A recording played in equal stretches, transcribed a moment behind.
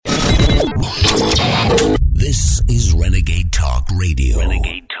Talk Radio.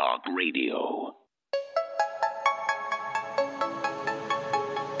 Renegade Talk Radio.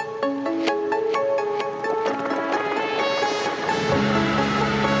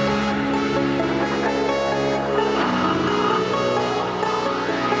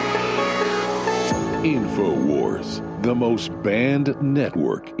 InfoWars, the most banned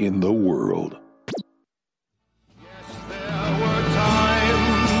network in the world. Yes, there were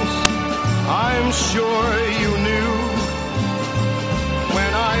times I'm sure you knew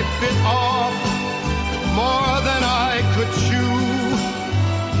when I bit off more than I could chew.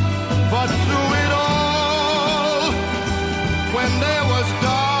 But through it all, when there was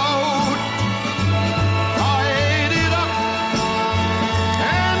doubt, I ate it up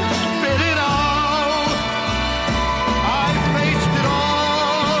and spit it out. I faced it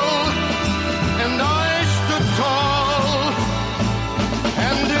all, and I stood tall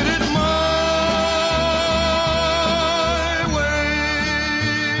and did it my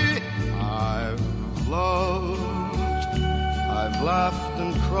way. I've loved, I've laughed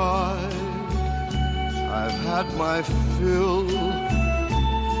and cried, I've had my fill,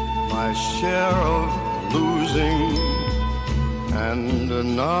 my share of losing, and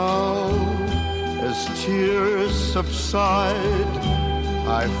now as tears subside,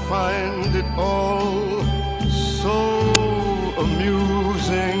 I find it all so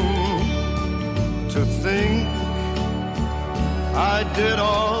amusing to think I did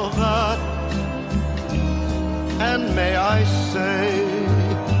all that, and may I say,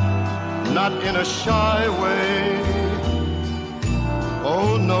 not in a shy way,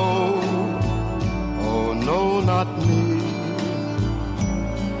 oh no, not me,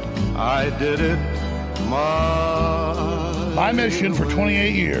 I did it My mission for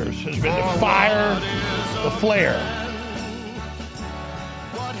 28 years has been to fire the flare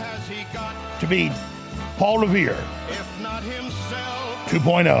to be Paul Revere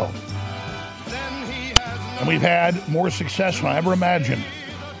 2.0. And we've had more success than I ever imagined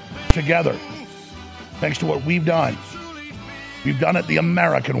together, thanks to what we've done. We've done it the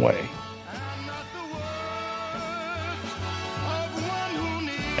American way.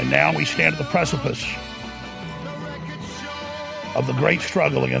 And now we stand at the precipice of the great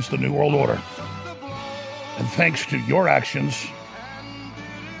struggle against the New World Order. And thanks to your actions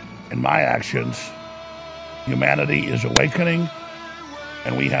and my actions, humanity is awakening,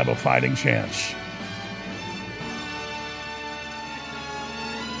 and we have a fighting chance.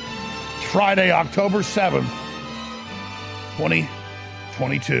 It's Friday, October 7th,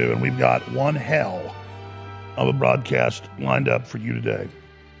 2022, and we've got one hell of a broadcast lined up for you today.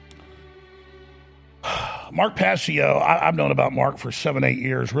 Mark Passio, I've known about Mark for 7-8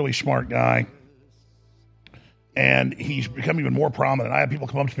 years, really smart guy. And he's become even more prominent. I have people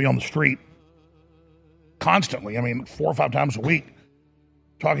come up to me on the street constantly, 4 or 5 times a week,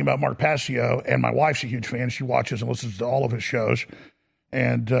 talking about Mark Passio. And my wife's a huge fan. She watches and listens to all of his shows.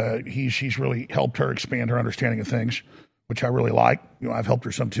 And he's really helped her expand her understanding of things, which I really like. I've helped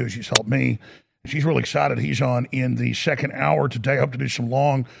her some too. She's helped me. She's really excited. He's on in the second hour today. I hope to do some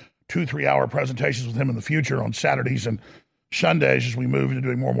long 2-3 hour presentations with him in the future on Saturdays and Sundays as we move into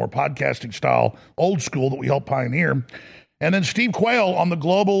doing more and more podcasting style, old school that we help pioneer. And then Steve Quayle on the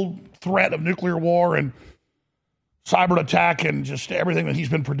global threat of nuclear war and cyber attack and just everything that he's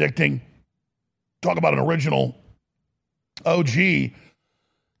been predicting. Talk about an original OG.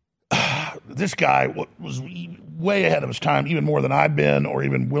 This guy was way ahead of his time, even more than I've been, or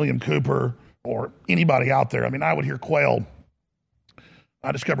even William Cooper or anybody out there. I would hear Quayle.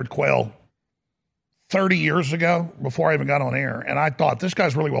 I discovered Quayle 30 years ago before I even got on air, and I thought, this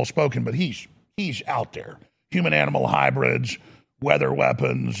guy's really well-spoken, but he's out there. Human-animal hybrids, weather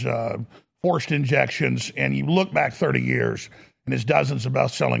weapons, forced injections, and you look back 30 years, and his dozens of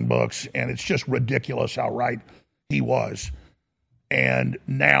best-selling books, and it's just ridiculous how right he was. And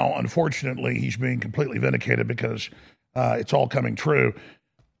now, unfortunately, he's being completely vindicated because it's all coming true,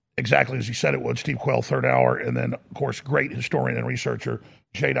 exactly as he said it would. Steve Quayle, third hour, and then, of course, great historian and researcher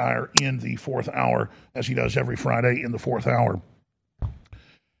Jay Dyer in the fourth hour, as he does every Friday in the fourth hour.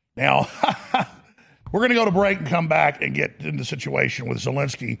 Now, we're going to go to break and come back and get into the situation with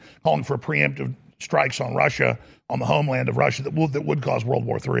Zelensky calling for preemptive strikes on Russia, on the homeland of Russia, that would cause World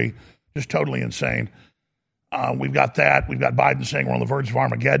War III. Just totally insane. We've got that. We've got Biden saying we're on the verge of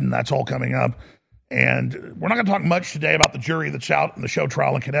Armageddon. That's all coming up. And we're not going to talk much today about the jury that's out in the show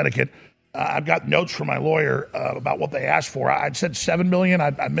trial in Connecticut. I've got notes from my lawyer about what they asked for. I'd said $7 million.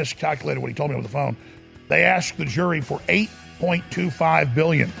 I miscalculated what he told me over the phone. They asked the jury for $8.25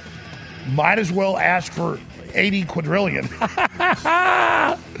 billion. Might as well ask for 80 quadrillion.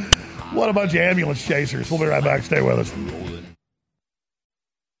 What a bunch of ambulance chasers. We'll be right back. Stay with us.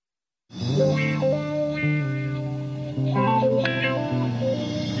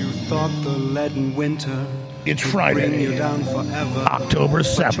 winter. It's Friday, October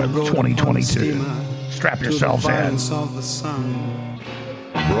 7th, 2022. Strap yourselves in.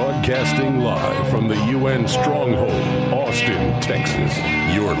 Broadcasting live from the UN Stronghold, Austin, Texas.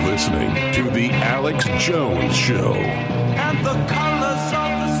 You're listening to The Alex Jones Show. And the colors of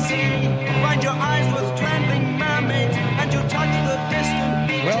the sea find your eyes with trembling mermaids, and you touch the distant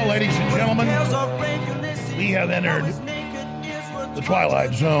beaches. Well, ladies and gentlemen, we have entered the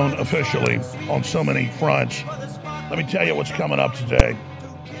Twilight Zone officially on so many fronts. Let me tell you what's coming up today.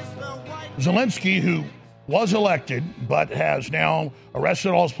 Zelensky, who was elected but has now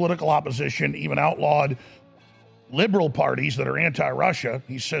arrested all his political opposition, even outlawed liberal parties that are anti-Russia.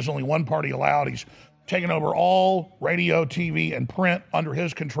 He says only one party allowed. He's taken over all radio, TV, and print under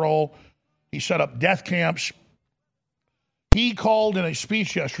his control. He set up death camps. He called in a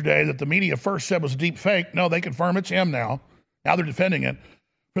speech yesterday that the media first said was a deep fake. No, they confirm it's him now. Now they're defending it.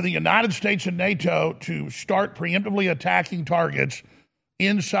 For the United States and NATO to start preemptively attacking targets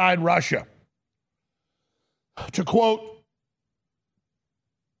inside Russia. To quote,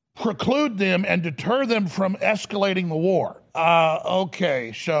 preclude them and deter them from escalating the war.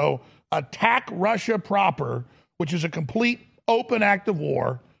 Okay, so attack Russia proper, which is a complete open act of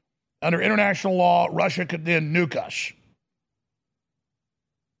war. Under international law, Russia could then nuke us.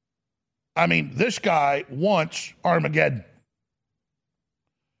 I mean, this guy wants Armageddon.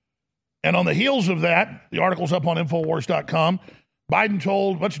 And on the heels of that, the article's up on Infowars.com, Biden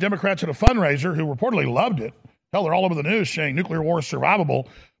told a bunch of Democrats at a fundraiser who reportedly loved it. Hell, they're all over the news saying nuclear war is survivable.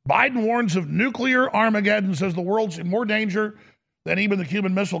 Biden warns of nuclear Armageddon, says the world's in more danger than even the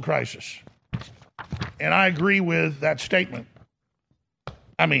Cuban Missile Crisis. And I agree with that statement.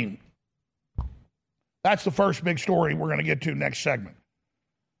 I mean, that's the first big story we're going to get to next segment.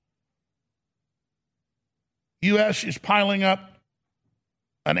 U.S. is piling up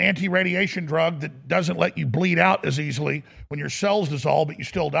an anti-radiation drug that doesn't let you bleed out as easily when your cells dissolve, but you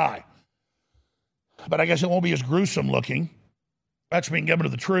still die. But I guess it won't be as gruesome looking. That's being given to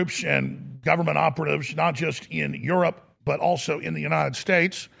the troops and government operatives, not just in Europe, but also in the United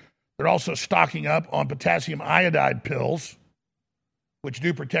States. They're also stocking up on potassium iodide pills, which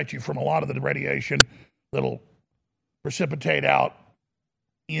do protect you from a lot of the radiation that'll precipitate out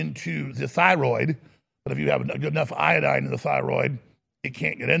into the thyroid. But if you have a good enough iodine in the thyroid, it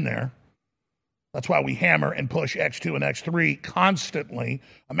can't get in there. That's why we hammer and push X2 and X3 constantly.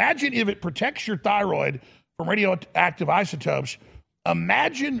 Imagine if it protects your thyroid from radioactive isotopes.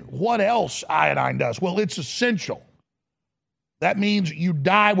 Imagine what else iodine does. Well, it's essential. That means you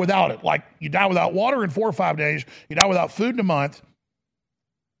die without it. Like you die without water in 4 or 5 days. You die without food in a month.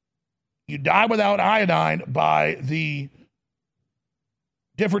 You die without iodine by the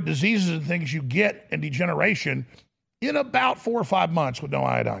different diseases and things you get and degeneration in about 4 or 5 months with no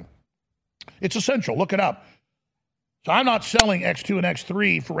iodine. It's essential. Look it up. So I'm not selling X2 and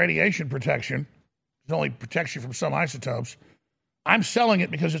X3 for radiation protection. It only protects you from some isotopes. I'm selling it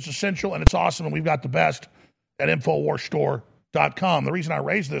because it's essential and it's awesome, and we've got the best at InfoWarsStore.com. The reason I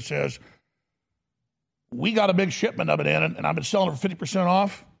raised this is we got a big shipment of it in, and I've been selling it for 50%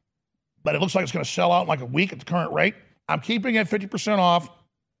 off, but it looks like it's going to sell out in like a week at the current rate. I'm keeping it 50% off,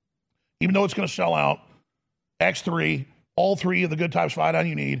 even though it's going to sell out. X3, all 3 of the good types of iodine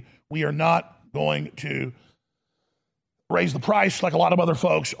you need. We are not going to raise the price like a lot of other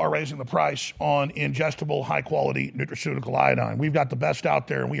folks are raising the price on ingestible, high-quality nutraceutical iodine. We've got the best out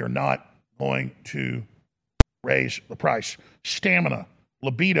there, and we are not going to raise the price. Stamina,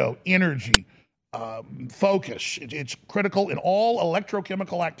 libido, energy, focus. It's critical in all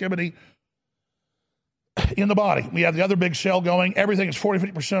electrochemical activity in the body. We have the other big sale going. Everything is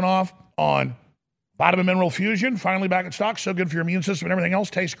 40-50% off on Vitamin Mineral Fusion, finally back in stock. So good for your immune system and everything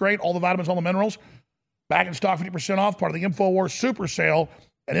else. Tastes great. All the vitamins, all the minerals. Back in stock, 50% off. Part of the InfoWars Super Sale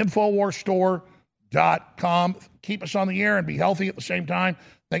at InfoWarsStore.com. Keep us on the air and be healthy at the same time.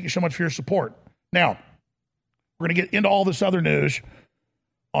 Thank you so much for your support. Now, we're going to get into all this other news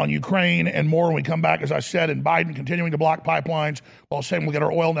on Ukraine and more when we come back, as I said, and Biden continuing to block pipelines while saying we'll get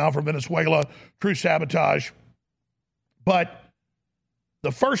our oil now from Venezuela. True sabotage. But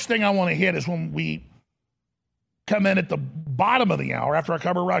the first thing I want to hit is when we come in at the bottom of the hour after I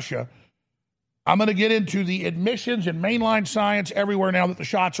cover Russia. I'm going to get into the admissions and mainline science everywhere now that the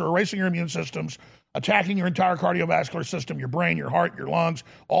shots are erasing your immune systems, attacking your entire cardiovascular system, your brain, your heart, your lungs,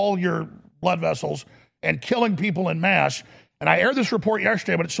 all your blood vessels, and killing people in mass. And I aired this report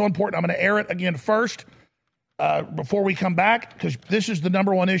yesterday, but it's so important. I'm going to air it again first before we come back, because this is the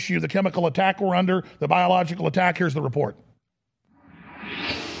number one issue, the chemical attack we're under, the biological attack. Here's the report.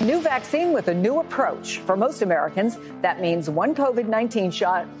 New vaccine with a new approach. For most Americans, that means one COVID-19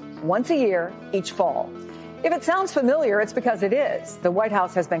 shot once a year each fall. If it sounds familiar, it's because it is. The White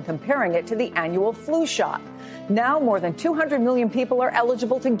House has been comparing it to the annual flu shot. Now more than 200 million people are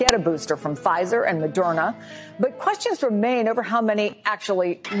eligible to get a booster from Pfizer and Moderna, but questions remain over how many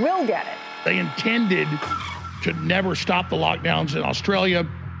actually will get it. They intended to never stop the lockdowns in Australia,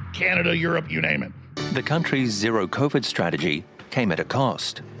 Canada, Europe, you name it. The country's zero COVID strategy came at a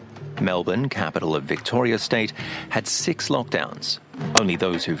cost. Melbourne, capital of Victoria State, had 6 lockdowns. Only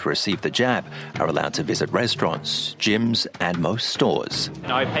those who've received the jab are allowed to visit restaurants, gyms, and most stores.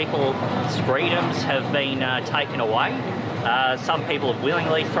 People's freedoms have been taken away. Some people have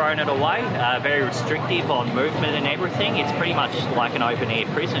willingly thrown it away. Very restrictive on movement and everything. It's pretty much like an open-air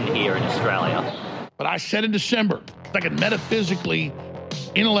prison here in Australia. But I said in December, I could metaphysically,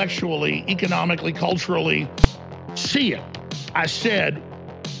 intellectually, economically, culturally see it. I said,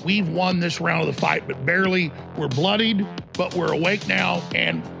 we've won this round of the fight, but barely. We're bloodied, but we're awake now,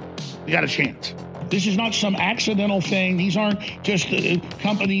 and we got a chance. This is not some accidental thing. These aren't just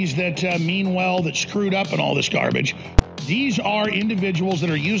companies that mean well, that screwed up and all this garbage. These are individuals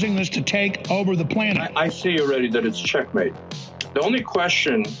that are using this to take over the planet. I see already that it's checkmate. The only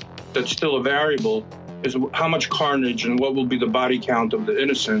question that's still a variable is how much carnage and what will be the body count of the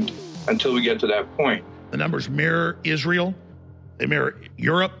innocent until we get to that point. The numbers mirror Israel. They mirror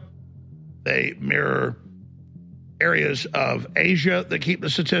Europe. They mirror areas of Asia that keep the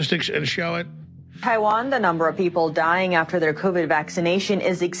statistics and show it. Taiwan, the number of people dying after their COVID vaccination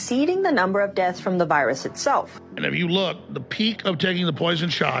is exceeding the number of deaths from the virus itself. And if you look, the peak of taking the poison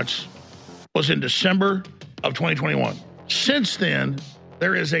shots was in December of 2021. Since then,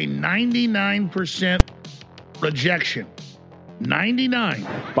 there is a 99% rejection. 99.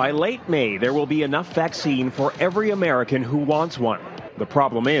 By late May, there will be enough vaccine for every American who wants one. The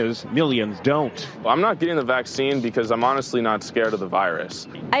problem is, millions don't. I'm not getting the vaccine because I'm honestly not scared of the virus.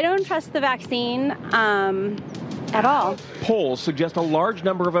 I don't trust the vaccine at all. Polls suggest a large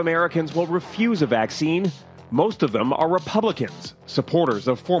number of Americans will refuse a vaccine. Most of them are Republicans, supporters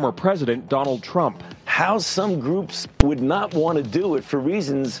of former President Donald Trump. How some groups would not want to do it for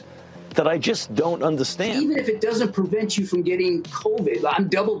reasons that I just don't understand. Even if it doesn't prevent you from getting COVID, I'm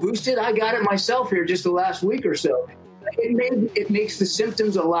double boosted. I got it myself here just the last week or so. It makes the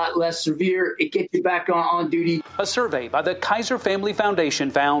symptoms a lot less severe. It gets you back on duty. A survey by the Kaiser Family Foundation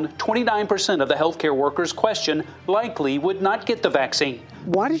found 29% of the healthcare workers questioned likely would not get the vaccine.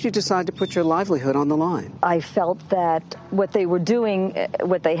 Why did you decide to put your livelihood on the line? I felt that what they were doing,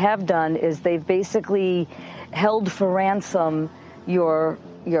 what they have done, is they've basically held for ransom your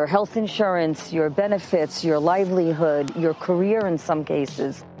health insurance, your benefits, your livelihood, your career in some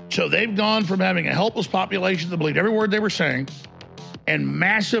cases. So they've gone from having a helpless population that believed every word they were saying and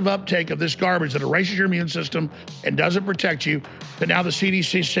massive uptake of this garbage that erases your immune system and doesn't protect you, to now the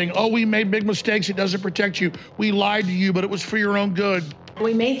CDC saying, oh, we made big mistakes, it doesn't protect you. We lied to you, but it was for your own good.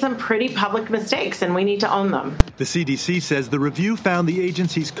 We made some pretty public mistakes, and we need to own them. The CDC says the review found the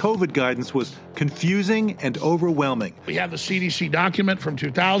agency's COVID guidance was confusing and overwhelming. We have the CDC document from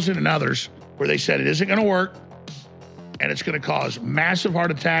 2000 and others where they said it isn't going to work, and it's going to cause massive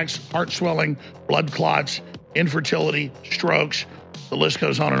heart attacks, heart swelling, blood clots, infertility, strokes. The list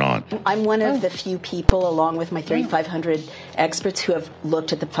goes on and on. I'm one of the few people, along with my 3,500 experts, who have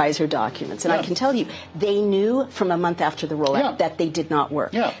looked at the Pfizer documents. And I can tell you, they knew from a month after the rollout that they did not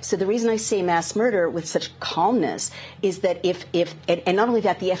work. So the reason I say mass murder with such calmness is that if and not only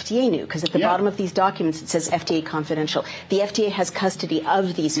that, the FDA knew, because at the bottom of these documents it says FDA confidential. The FDA has custody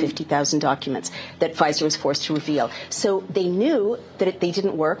of these 50,000 documents that Pfizer was forced to reveal. So they knew that they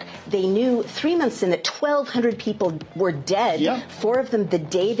didn't work. They knew 3 months in that 1,200 people were dead. 4 of them the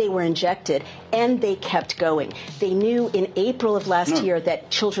day they were injected, and they kept going. They knew in April of last year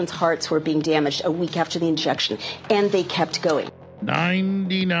that children's hearts were being damaged a week after the injection, and they kept going.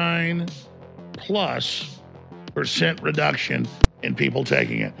 99+% reduction in people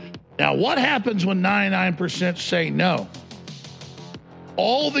taking it. Now, what happens when 99% say no?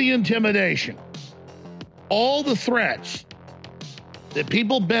 All the intimidation, all the threats that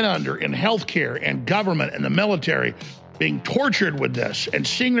people been under in healthcare and government and the military, being tortured with this and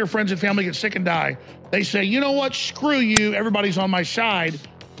seeing their friends and family get sick and die, they say, you know what, screw you, everybody's on my side,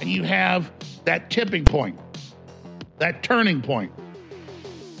 and you have that tipping point, that turning point.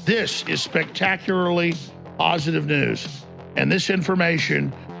 This is spectacularly positive news, and this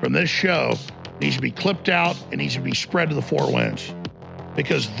information from this show needs to be clipped out and needs to be spread to the 4 winds,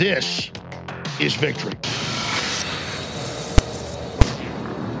 because this is victory.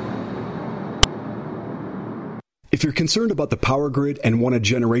 If you're concerned about the power grid and want to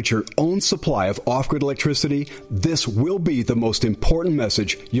generate your own supply of off-grid electricity, this will be the most important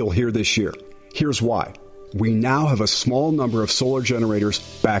message you'll hear this year. Here's why. We now have a small number of solar generators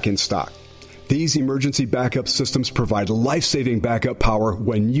back in stock. These emergency backup systems provide life-saving backup power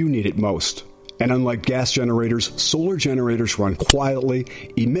when you need it most. And unlike gas generators, solar generators run quietly,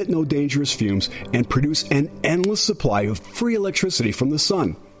 emit no dangerous fumes, and produce an endless supply of free electricity from the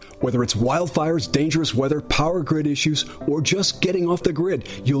sun. Whether it's wildfires, dangerous weather, power grid issues, or just getting off the grid,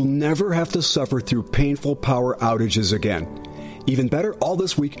 you'll never have to suffer through painful power outages again. Even better, all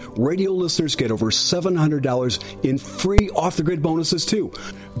this week, radio listeners get over $700 in free off-the-grid bonuses, too.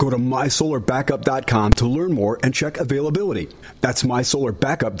 Go to mysolarbackup.com to learn more and check availability. That's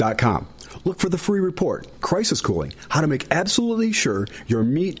mysolarbackup.com. Look for the free report, Crisis Cooling, how to make absolutely sure your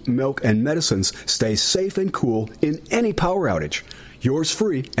meat, milk, and medicines stay safe and cool in any power outage. Yours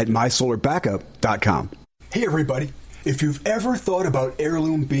free at mysolarbackup.com. Hey, everybody. If you've ever thought about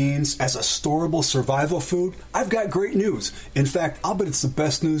heirloom beans as a storable survival food, I've got great news. In fact, I'll bet it's the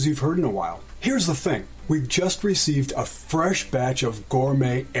best news you've heard in a while. Here's the thing. We've just received a fresh batch of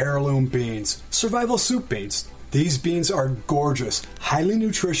gourmet heirloom beans, survival soup beans. These beans are gorgeous, highly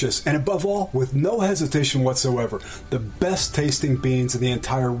nutritious, and above all, with no hesitation whatsoever, the best tasting beans in the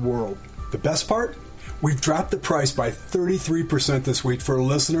entire world. The best part? We've dropped the price by 33% this week for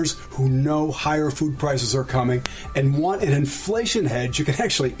listeners who know higher food prices are coming and want an inflation hedge you can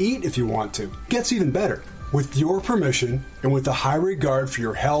actually eat if you want to. Gets even better. With your permission and with a high regard for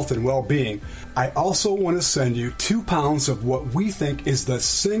your health and well-being, I also want to send you 2 pounds of what we think is the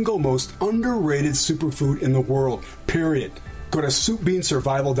single most underrated superfood in the world, period. Go to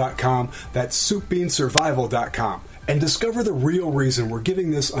soupbeansurvival.com. That's soupbeansurvival.com. And discover the real reason we're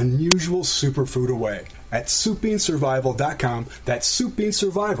giving this unusual superfood away at soupbeansurvival.com. That's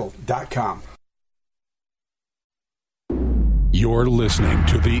soupbeansurvival.com. You're listening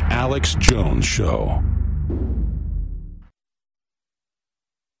to The Alex Jones Show.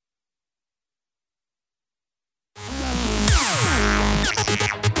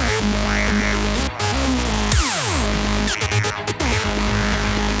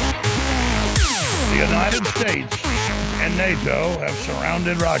 The United States and NATO have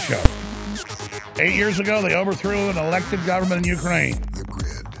surrounded Russia. 8 years ago, they overthrew an elected government in Ukraine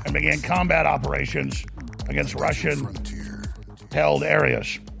and began combat operations against Russian-held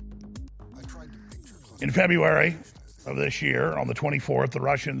areas. In February of this year, on the 24th, the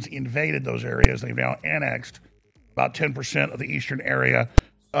Russians invaded those areas. They've now annexed about 10% of the eastern area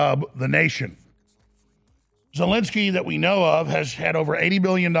of the nation. Zelensky, that we know of, has had over $80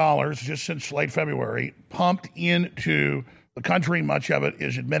 billion just since late February pumped into the country. Much of it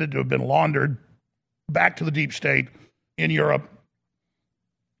is admitted to have been laundered back to the deep state in Europe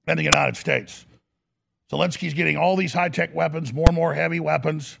and the United States. Zelensky's getting all these high-tech weapons, more and more heavy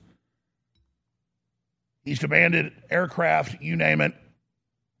weapons. He's demanded aircraft, you name it.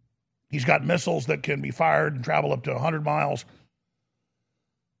 He's got missiles that can be fired and travel up to 100 miles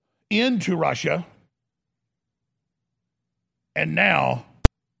into Russia. And now,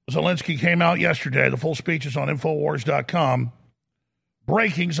 Zelensky came out yesterday. The full speech is on Infowars.com.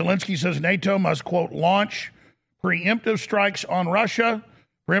 Breaking, Zelensky says NATO must, quote, launch preemptive strikes on Russia.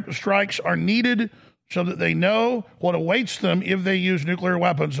 Preemptive strikes are needed so that they know what awaits them if they use nuclear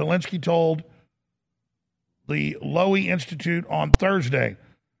weapons, Zelensky told the Lowy Institute on Thursday.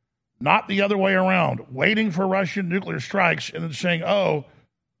 Not the other way around, waiting for Russian nuclear strikes and then saying, oh,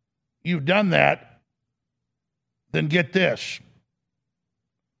 you've done that. Then get this.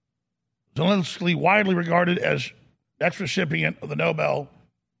 Zelensky, widely regarded as next recipient of the Nobel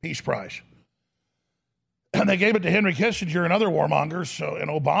Peace Prize. And they gave it to Henry Kissinger and other warmongers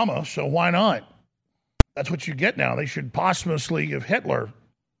and Obama, so why not? That's what you get now. They should posthumously give Hitler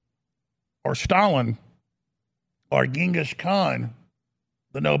or Stalin or Genghis Khan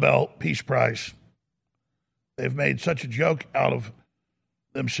the Nobel Peace Prize. They've made such a joke out of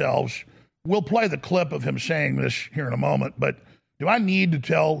themselves. We'll play the clip of him saying this here in a moment, but do I need to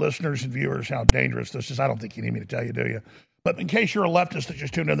tell listeners and viewers how dangerous this is? I don't think you need me to tell you, do you? But in case you're a leftist that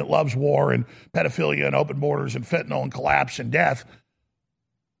just tuned in that loves war and pedophilia and open borders and fentanyl and collapse and death,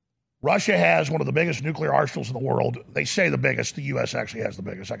 Russia has one of the biggest nuclear arsenals in the world. They say the biggest. The U.S. actually has the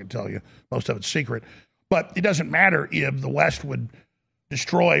biggest, I can tell you. Most of it's secret. But it doesn't matter if the West would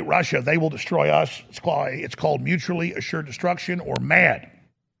destroy Russia. They will destroy us. It's called mutually assured destruction, or MAD.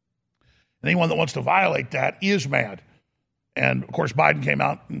 Anyone that wants to violate that is mad. And, of course, Biden came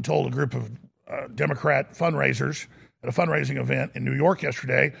out and told a group of Democrat fundraisers at a fundraising event in New York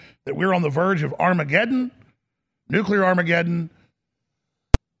yesterday that we're on the verge of Armageddon, nuclear Armageddon,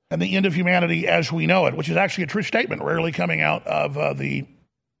 and the end of humanity as we know it, which is actually a true statement, rarely coming out of the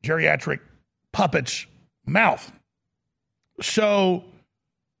geriatric puppet's mouth. So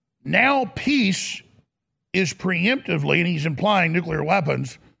now peace is preemptively, and he's implying nuclear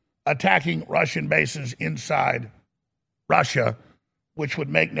weapons, attacking Russian bases inside Russia, which would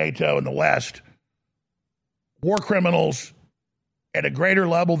make NATO and the West war criminals at a greater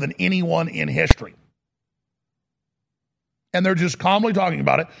level than anyone in history. And they're just calmly talking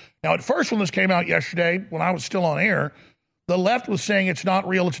about it. Now, at first, when this came out yesterday, when I was still on air, the left was saying it's not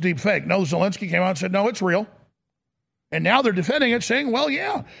real, it's deep fake. No, Zelensky came out and said, no, it's real. And now they're defending it, saying, well,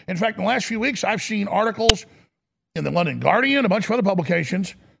 yeah. In fact, in the last few weeks, I've seen articles in the London Guardian, a bunch of other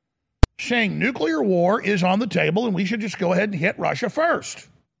publications, saying nuclear war is on the table and we should just go ahead and hit Russia first.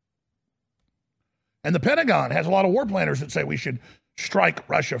 And the Pentagon has a lot of war planners that say we should strike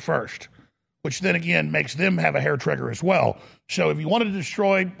Russia first, which then again makes them have a hair trigger as well. So if you wanted to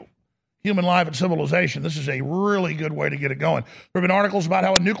destroy human life and civilization, this is a really good way to get it going. There have been articles about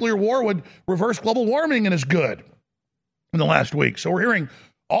how a nuclear war would reverse global warming and is good in the last week. So we're hearing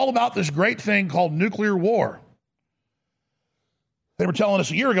all about this great thing called nuclear war. They were telling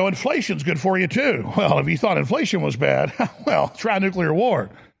us a year ago, inflation's good for you too. Well, if you thought inflation was bad, well, try nuclear war.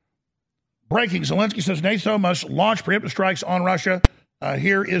 Breaking, Zelensky says NATO must launch preemptive strikes on Russia.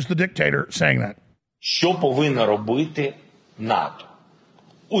 Here is the dictator saying that. Що повинна робити НАТО?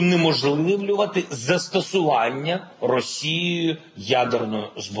 Унеможливлювати застосування Росією ядерної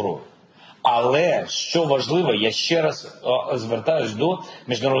зброї. Але, що важливо, я ще раз звертаюсь до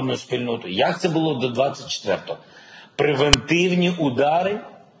міжнародної спільноти. Як це було до 24-го? Превентивні удари,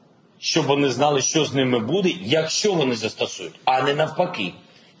 щоб вони знали, що з ними буде, якщо вони застосують, а не навпаки.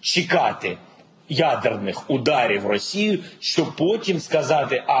 Чекати ядерних ударів Росію, щоб потім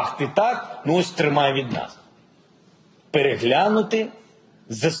сказати, ах, ти так, ну ось тримай від нас. Переглянути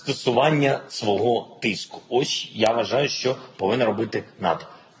застосування свого тиску. Ось я вважаю, що повинна робити НАТО.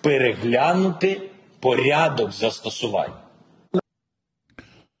 Переглянути порядок застосування.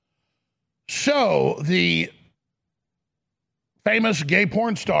 So, the famous gay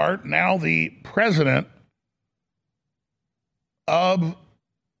porn star, now the president of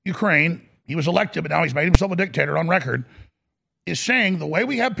Ukraine, he was elected, but now he's made himself a dictator on record, is saying the way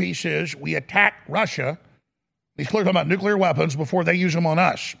we have peace is we attack Russia. He's clearly talking about nuclear weapons before they use them on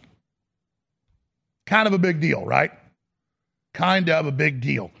us. Kind of a big deal, right? Kind of a big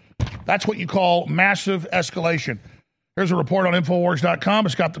deal. That's what you call massive escalation. Here's a report on Infowars.com.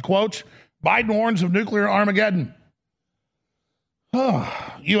 It's got the quotes. Biden warns of nuclear Armageddon.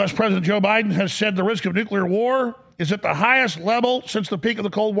 U.S. President Joe Biden has said the risk of nuclear war is at the highest level since the peak of the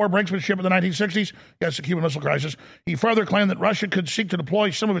Cold War brinksmanship in the 1960s. Yes, the Cuban Missile Crisis. He further claimed that Russia could seek to deploy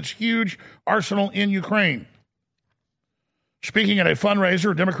some of its huge arsenal in Ukraine. Speaking at a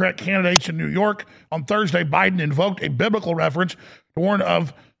fundraiser of Democrat candidates in New York on Thursday, Biden invoked a biblical reference to warn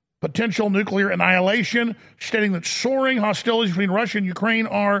of potential nuclear annihilation, stating that soaring hostilities between Russia and Ukraine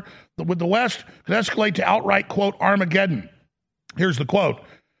with the West could escalate to outright, quote, Armageddon. Here's the quote.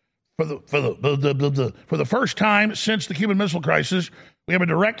 For the first time since the Cuban Missile Crisis, we have a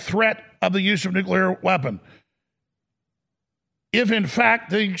direct threat of the use of nuclear weapon. If, in fact,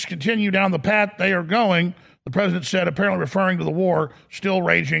 things continue down the path they are going, the president said, apparently referring to the war still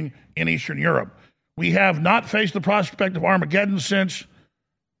raging in Eastern Europe. We have not faced the prospect of Armageddon since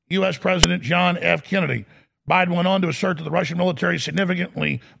U.S. President John F. Kennedy. Biden went on to assert that the Russian military is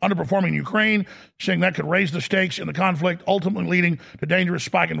significantly underperforming Ukraine, saying that could raise the stakes in the conflict, ultimately leading to dangerous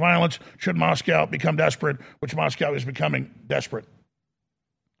spike in violence should Moscow become desperate, which Moscow is becoming desperate.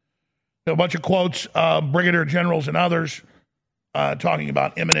 A bunch of quotes, brigadier generals and others talking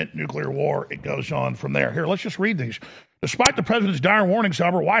about imminent nuclear war. It goes on from there. Here, let's just read these. Despite the president's dire warnings,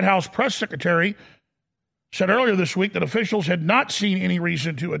 however, White House press secretary said earlier this week that officials had not seen any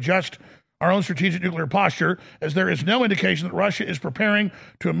reason to adjust our own strategic nuclear posture, as there is no indication that Russia is preparing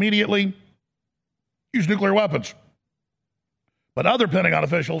to immediately use nuclear weapons. But other Pentagon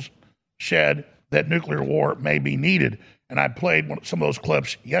officials said that nuclear war may be needed, and I played some of those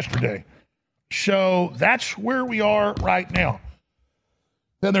clips yesterday. So that's where we are right now.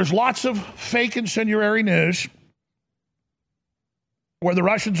 Then there's lots of fake incendiary news where the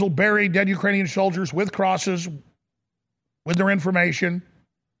Russians will bury dead Ukrainian soldiers with crosses, with their information,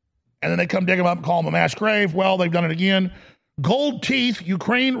 and then they come dig them up and call them a mass grave. Well, they've done it again. Gold teeth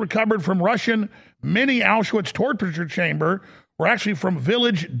Ukraine recovered from Russian mini Auschwitz torture chamber were actually from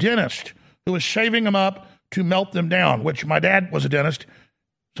village dentist who was shaving them up to melt them down, which my dad was a dentist.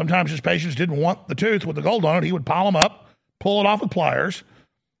 Sometimes his patients didn't want the tooth with the gold on it. He would pile them up, pull it off with pliers,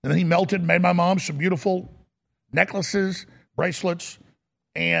 and then he melted and made my mom some beautiful necklaces, bracelets,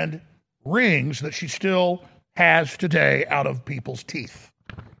 and rings that she still has today out of people's teeth.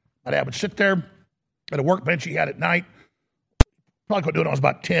 My dad would sit there at a workbench he had at night. Probably quit doing it when I was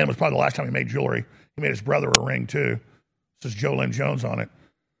about 10. It was probably the last time he made jewelry. He made his brother a ring, too. It says Joe Lynn Jones on it.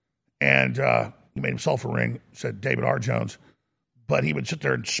 And he made himself a ring. It said David R. Jones. But he would sit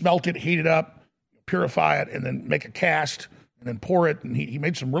there and smelt it, heat it up, purify it, and then make a cast, and then pour it. And he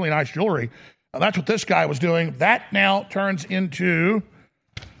made some really nice jewelry. That's what this guy was doing. That now turns into,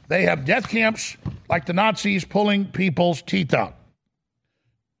 they have death camps like the Nazis pulling people's teeth out.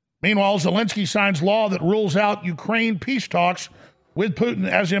 Meanwhile, Zelensky signs law that rules out Ukraine peace talks with Putin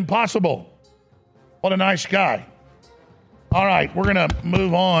as impossible. What a nice guy. All right, we're going to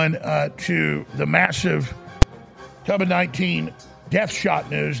move on to the massive COVID-19 death shot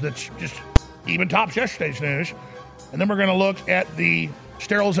news that's just even tops yesterday's news. And then we're going to look at the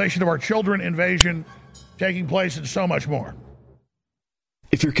sterilization of our children invasion taking place and so much more.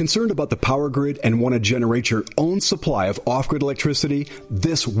 If you're concerned about the power grid and want to generate your own supply of off-grid electricity,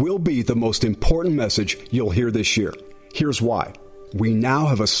 this will be the most important message you'll hear this year. Here's why. We now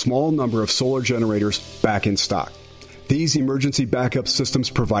have a small number of solar generators back in stock. These emergency backup systems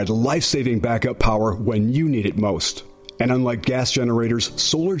provide life-saving backup power when you need it most. And unlike gas generators,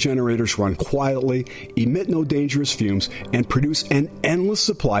 solar generators run quietly, emit no dangerous fumes, and produce an endless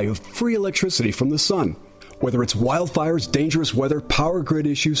supply of free electricity from the sun. Whether it's wildfires, dangerous weather, power grid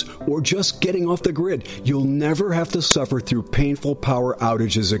issues, or just getting off the grid, you'll never have to suffer through painful power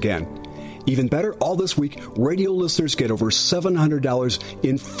outages again. Even better, all this week, radio listeners get over $700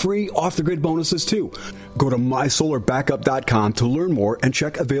 in free off-the-grid bonuses, too. Go to mysolarbackup.com to learn more and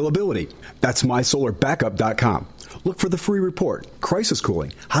check availability. That's mysolarbackup.com. Look for the free report, Crisis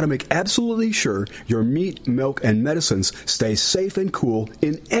Cooling, how to make absolutely sure your meat, milk, and medicines stay safe and cool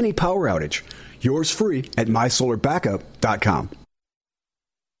in any power outage. Yours free at mysolarbackup.com.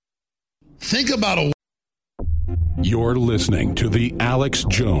 Think about a... You're listening to The Alex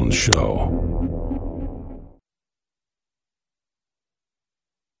Jones Show.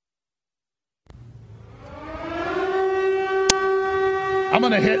 I'm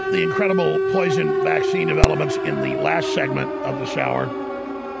going to hit the incredible poison vaccine developments in the last segment of this hour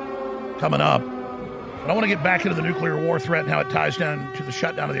coming up. But I want to get back into the nuclear war threat and how it ties down to the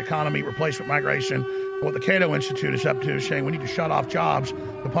shutdown of the economy, replacement migration, what the Cato Institute is up to, saying we need to shut off jobs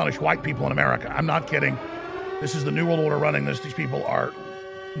to punish white people in America. I'm not kidding. This is the New World Order running this. These people are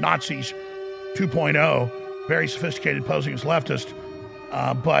Nazis 2.0, very sophisticated, posing as leftist.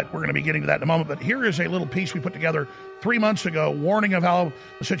 But we're going to be getting to that in a moment. But here is a little piece we put together 3 months ago, warning of how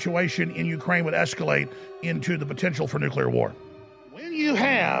the situation in Ukraine would escalate into the potential for nuclear war. When you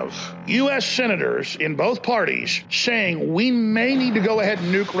have U.S. senators in both parties saying we may need to go ahead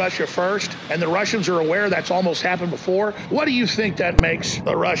and nuke Russia first, and the Russians are aware that's almost happened before, what do you think that makes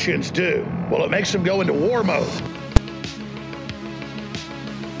the Russians do? Well, it makes them go into war mode.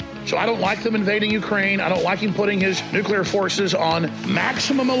 So I don't like them invading Ukraine. I don't like him putting his nuclear forces on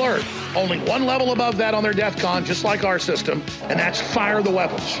maximum alert. Only one level above that on their DEFCON, just like our system, and that's fire the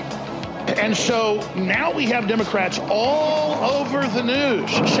weapons. And so now we have Democrats all over the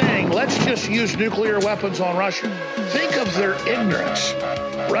news saying, let's just use nuclear weapons on Russia. Think of their ignorance.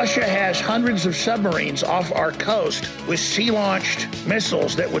 Russia has hundreds of submarines off our coast with sea-launched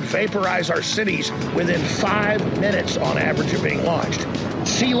missiles that would vaporize our cities within 5 minutes on average of being launched.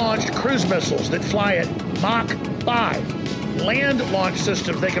 Sea-launched cruise missiles that fly at Mach 5. Land launch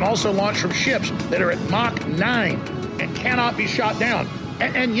systems they can also launch from ships that are at Mach 9 and cannot be shot down.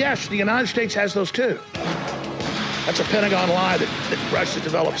 And yes, the United States has those too. That's a Pentagon lie that Russia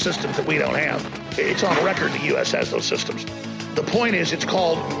developed systems that we don't have. It's on record the U.S. has those systems. The point is, it's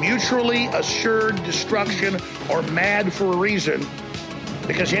called mutually assured destruction, or MAD for a reason,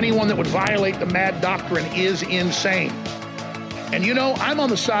 because anyone that would violate the MAD doctrine is insane. And you know, I'm on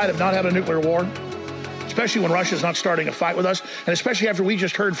the side of not having a nuclear war, especially when Russia's not starting a fight with us, and especially after we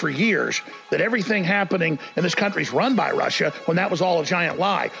just heard for years that everything happening in this country is run by Russia, when that was all a giant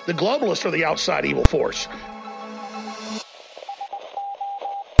lie. The globalists are the outside evil force.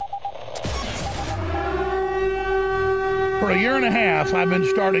 For a year and a half, I've been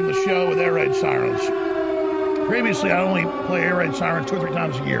starting the show with air raid sirens. Previously, I only play air raid sirens 2 or 3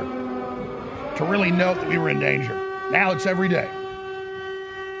 times a year to really note that we were in danger. Now it's every day,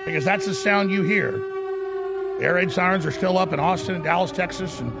 because that's the sound you hear. The air raid sirens are still up in Austin and Dallas,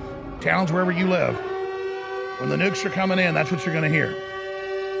 Texas, and towns wherever you live. When the nukes are coming in, that's what you're going to hear.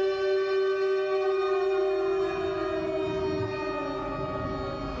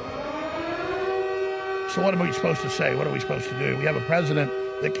 So what are we supposed to say? What are we supposed to do? We have a president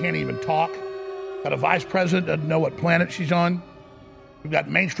that can't even talk. Got a vice president that doesn't know what planet she's on. We've got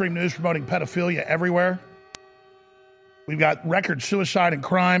mainstream news promoting pedophilia everywhere. We've got record suicide and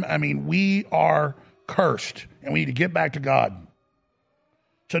crime. I mean, we are cursed, and we need to get back to God.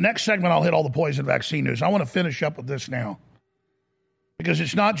 So next segment, I'll hit all the poison vaccine news. I want to finish up with this now. Because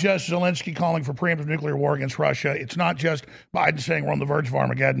it's not just Zelensky calling for preemptive nuclear war against Russia. It's not just Biden saying we're on the verge of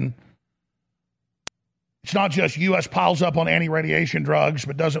Armageddon. It's not just U.S. piles up on anti-radiation drugs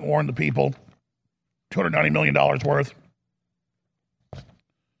but doesn't warn the people. $290 million worth.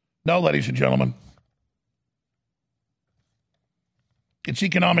 No, ladies and gentlemen. It's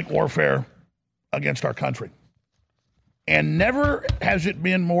economic warfare against our country. And never has it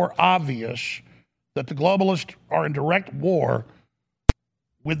been more obvious that the globalists are in direct war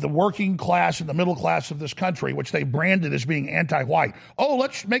with the working class and the middle class of this country, which they branded as being anti-white. Oh,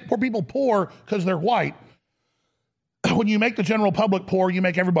 let's make poor people poor because they're white. When you make the general public poor, you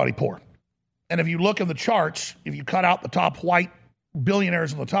make everybody poor. And if you look in the charts, if you cut out the top white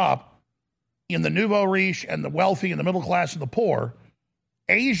billionaires on the top, in the nouveau riche and the wealthy and the middle class and the poor,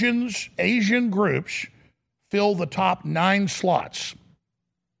 Asian groups fill the top 9 slots.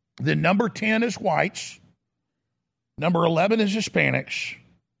 Then number 10 is whites. Number 11 is Hispanics.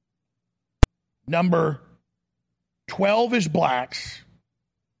 Number 12 is blacks.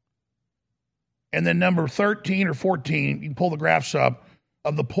 And then number 13 or 14, you can pull the graphs up,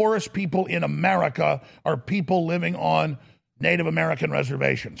 of the poorest people in America are people living on Native American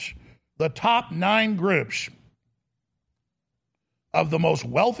reservations. The top 9 groups of the most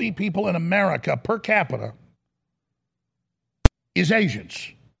wealthy people in America per capita is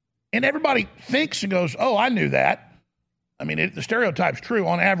Asians. And everybody thinks and goes, oh, I knew that. I mean, the stereotype's true.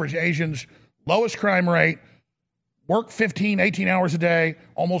 On average, Asians, lowest crime rate, work 15, 18 hours a day.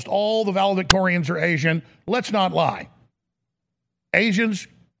 Almost all the valedictorians are Asian. Let's not lie. Asians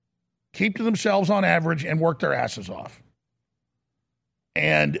keep to themselves on average and work their asses off.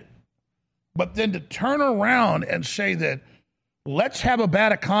 But then to turn around and say that let's have a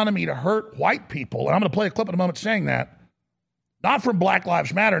bad economy to hurt white people, and I'm going to play a clip in a moment saying that, not from Black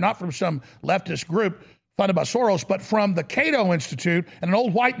Lives Matter, not from some leftist group funded by Soros, but from the Cato Institute and an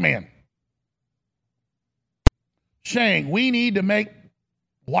old white man saying we need to make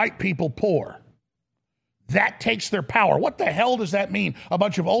white people poor. That takes their power. What the hell does that mean? A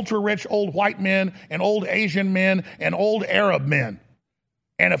bunch of ultra-rich old white men and old Asian men and old Arab men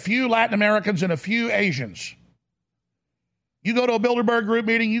and a few Latin Americans and a few Asians. You go to a Bilderberg Group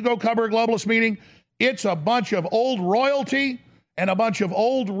meeting, you go cover a globalist meeting, it's a bunch of old royalty and a bunch of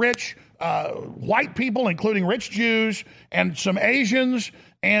old rich white people, including rich Jews and some Asians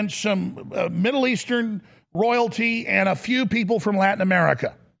and some Middle Eastern royalty and a few people from Latin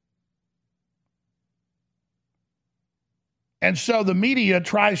America. And so the media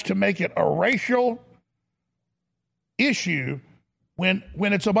tries to make it a racial issue when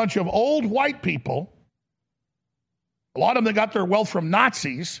it's a bunch of old white people, a lot of them that got their wealth from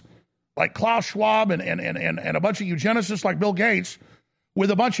Nazis, like Klaus Schwab and a bunch of eugenicists like Bill Gates, with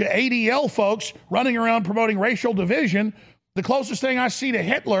a bunch of ADL folks running around promoting racial division. The closest thing I see to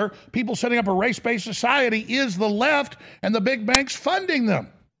Hitler, people setting up a race-based society, is the left and the big banks funding them.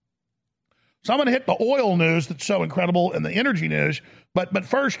 So I'm going to hit the oil news that's so incredible and the energy news. But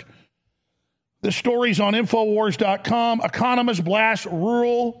first, the story's on Infowars.com. Economists blast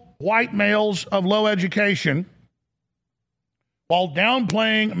rural white males of low education while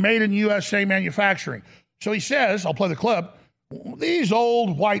downplaying made in USA manufacturing. So he says, I'll play the clip, these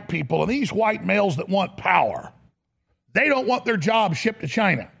old white people and these white males that want power, they don't want their jobs shipped to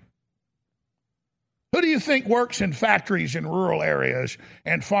China. Who do you think works in factories in rural areas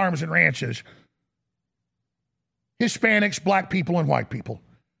and farms and ranches? Hispanics, black people, and white people.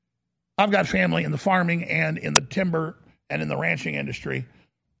 I've got family in the farming and in the timber and in the ranching industry.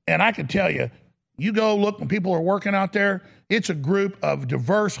 And I can tell you, you go look when people are working out there, it's a group of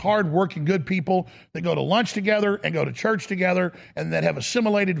diverse, hardworking, good people that go to lunch together and go to church together and that have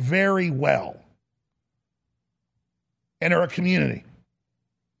assimilated very well and are a community.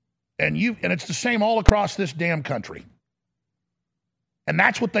 And it's the same all across this damn country. And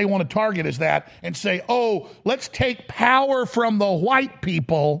that's what they want to target, is that, and say, oh, let's take power from the white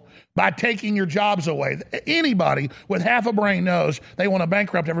people by taking your jobs away. Anybody with half a brain knows they want to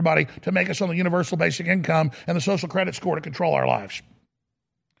bankrupt everybody to make us on the universal basic income and the social credit score to control our lives.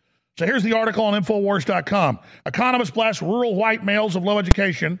 So here's the article on Infowars.com. Economists blast rural white males of low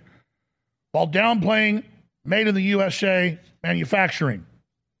education while downplaying made in the USA manufacturing.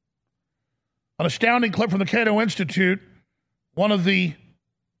 An astounding clip from the Cato Institute, one of the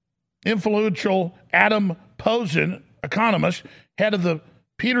influential Adam Posen, economist, head of the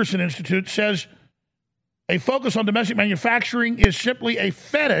Peterson Institute, says A focus on domestic manufacturing is simply a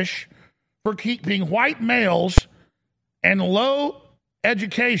fetish for keeping white males and low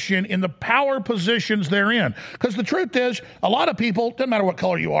education in the power positions they're in. Because the truth is, a lot of people, doesn't matter what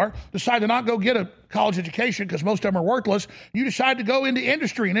color you are, decide to not go get a college education because most of them are worthless. You decide to go into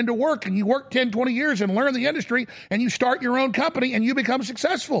industry and into work, and you work 10, 20 years and learn the industry, and you start your own company, and you become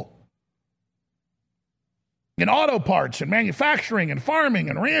successful. In auto parts and manufacturing and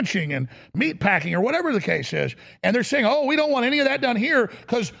farming and ranching and meat packing or whatever the case is. And they're saying, oh, we don't want any of that done here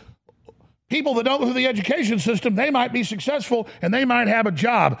because people that don't go through the education system, they might be successful and they might have a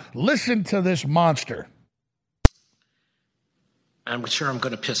job. Listen to this monster. I'm sure I'm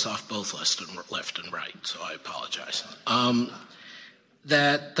going to piss off both left and right, so I apologize.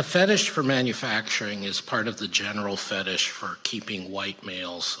 That the fetish for manufacturing is part of the general fetish for keeping white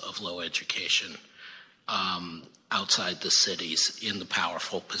males of low education outside the cities in the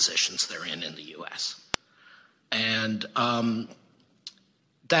powerful positions they're in the U.S. And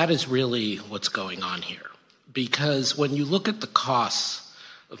that is really what's going on here. Because when you look at the costs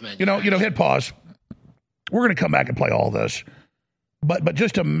of manufacturing... hit pause. We're going to come back and play all this. But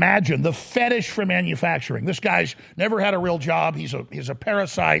just imagine the fetish for manufacturing. This guy's never had a real job. He's a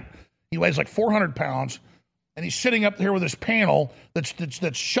parasite. He weighs like 400 pounds. And he's sitting up here with this panel that's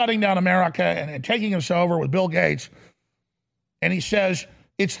shutting down America and taking us over with Bill Gates. And he says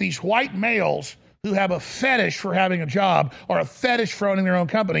it's these white males who have a fetish for having a job or a fetish for owning their own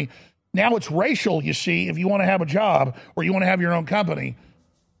company. Now it's racial, you see, if you want to have a job or you want to have your own company.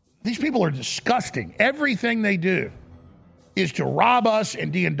 These people are disgusting. Everything they do is to rob us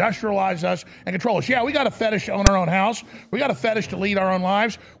and deindustrialize us and control us. Yeah, we got a fetish to own our own house. We got a fetish to lead our own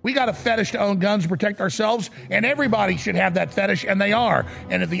lives. We got a fetish to own guns to protect ourselves. And everybody should have that fetish, and they are.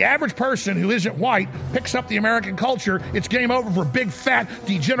 And if the average person who isn't white picks up the American culture, it's game over for big, fat,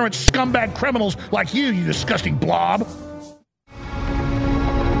 degenerate, scumbag criminals like you disgusting blob.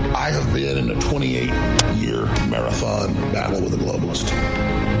 I have been in a 28-year marathon battle with a globalist.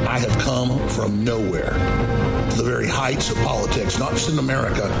 I have come from nowhere to the very heights of politics, not just in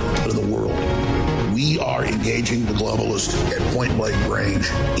America, but in the world. We are engaging the globalists at point-blank range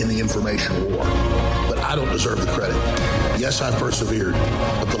in the information war. But I don't deserve the credit. Yes, I've persevered,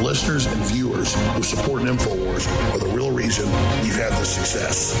 but the listeners and viewers who support InfoWars are the real reason we've had this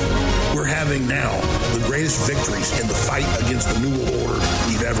success. We're having now the greatest victories in the fight against the New World Order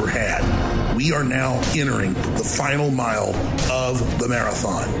we've ever had. We are now entering the final mile of the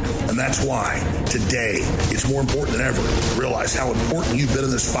marathon. And that's why today it's more important than ever to realize how important you've been in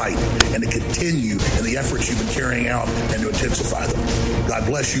this fight and to continue in the efforts you've been carrying out and to intensify them. God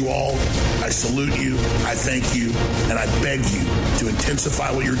bless you all. I salute you. I thank you. And I beg you to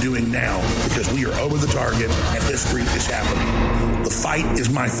intensify what you're doing now because we are over the target and history is happening. The fight is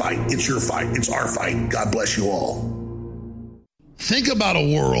my fight. It's your fight. It's our fight. God bless you all. Think about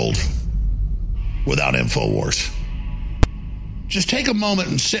a world without InfoWars. Just take a moment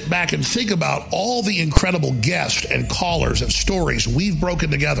and sit back and think about all the incredible guests and callers and stories we've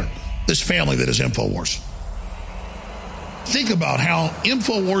broken together, this family that is InfoWars. Think about how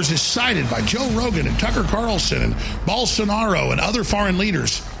InfoWars is cited by Joe Rogan and Tucker Carlson and Bolsonaro and other foreign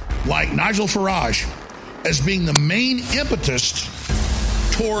leaders like Nigel Farage as being the main impetus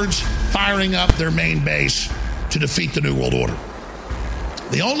towards firing up their main base to defeat the New World Order.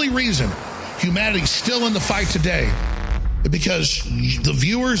 The only reason humanity's still in the fight today is because the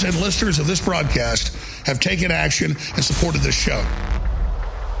viewers and listeners of this broadcast have taken action and supported this show.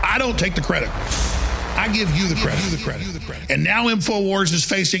 I don't take the credit. I give you the credit. And now InfoWars is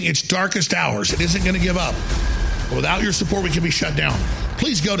facing its darkest hours. It isn't going to give up. Without your support, we can be shut down.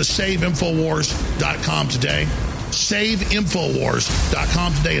 Please go to SaveInfoWars.com today.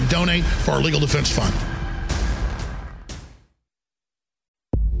 SaveInfoWars.com today and donate for our legal defense fund.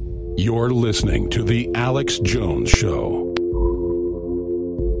 You're listening to The Alex Jones Show.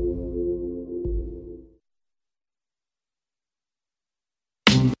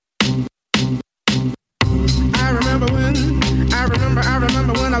 I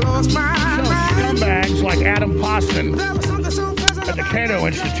remember when I lost my mind. Scumbags like Adam Poston at the Cato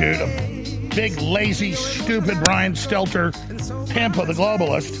Institute, a big, lazy, stupid Brian Stelter pimp of the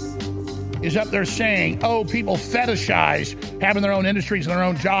globalist, is up there saying, oh, people fetishize having their own industries and their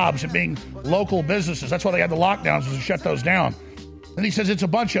own jobs and being local businesses. That's why they had the lockdowns, was to shut those down. And he says it's a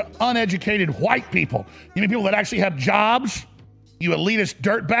bunch of uneducated white people. You mean people that actually have jobs? You elitist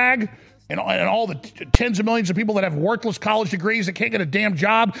dirtbag? And all the tens of millions of people that have worthless college degrees that can't get a damn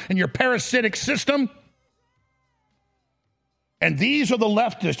job in your parasitic system? And these are the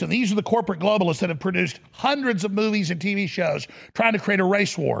leftists, and these are the corporate globalists that have produced hundreds of movies and TV shows trying to create a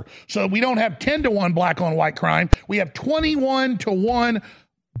race war. So we don't have 10-to-1 black on white crime. We have 21-to-1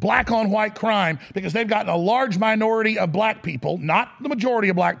 black on white crime because they've gotten a large minority of black people, not the majority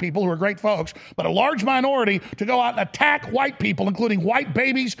of black people who are great folks, but a large minority to go out and attack white people, including white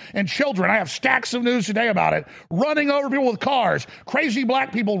babies and children. I have stacks of news today about it. Running over people with cars, crazy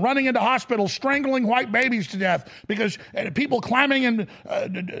black people running into hospitals, strangling white babies to death because people climbing in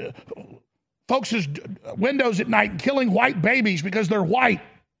folks' windows at night and killing white babies because they're white.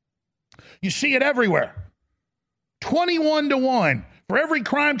 You see it everywhere. 21-to-1. For every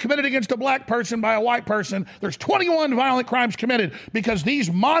crime committed against a black person by a white person, there's 21 violent crimes committed because these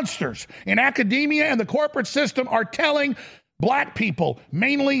monsters in academia and the corporate system are telling black people,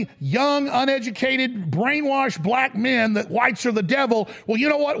 mainly young, uneducated, brainwashed black men, that whites are the devil. Well, you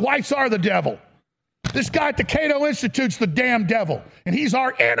know what? Whites are the devil. This guy at the Cato Institute's the damn devil, and he's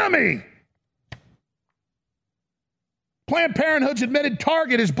our enemy. Planned Parenthood's admitted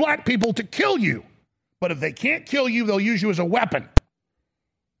target is black people to kill you. But if they can't kill you, they'll use you as a weapon.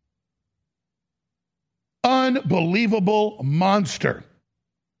 Unbelievable monster.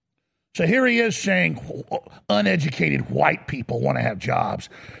 So here he is saying uneducated white people want to have jobs.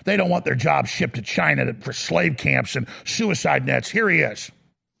 They don't want their jobs shipped to China for slave camps and suicide nets. Here he is.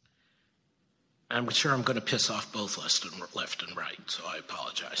 I'm sure I'm going to piss off both left and right, so I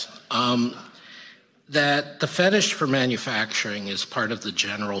apologize. That the fetish for manufacturing is part of the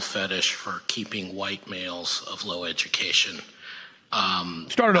general fetish for keeping white males of low education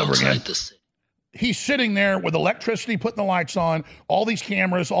Start it over again. He's sitting there with electricity, putting the lights on, all these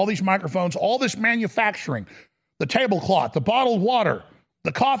cameras, all these microphones, all this manufacturing, the tablecloth, the bottled water,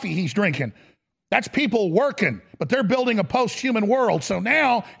 the coffee he's drinking. That's people working, but they're building a post-human world. So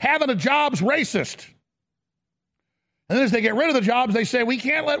now having a job's racist. And then as they get rid of the jobs, they say, we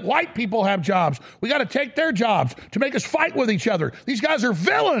can't let white people have jobs. We got to take their jobs to make us fight with each other. These guys are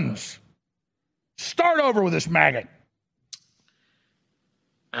villains. Start over with this maggot.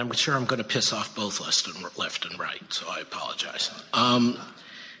 I'm sure I'm going to piss off both left and right, so I apologize.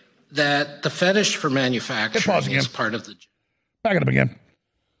 That the fetish for manufacturing is part of the... Back it up again.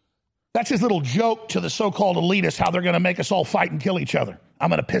 That's his little joke to the so-called elitists, how they're going to make us all fight and kill each other. I'm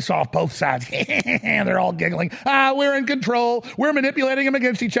going to piss off both sides. They're all giggling. We're in control. We're manipulating them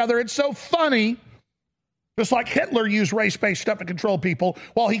against each other. It's so funny. Just like Hitler used race-based stuff to control people.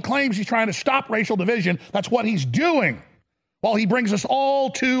 While he claims he's trying to stop racial division, that's what he's doing. While he brings us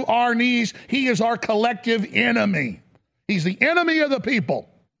all to our knees, he is our collective enemy. He's the enemy of the people.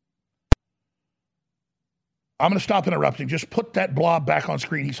 I'm going to stop interrupting. Just put that blob back on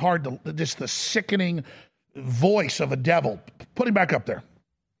screen. He's hard to, just the sickening voice of a devil. Put him back up there.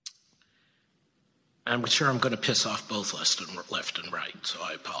 I'm sure I'm going to piss off both left and right, so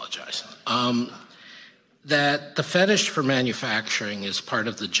I apologize. That the fetish for manufacturing is part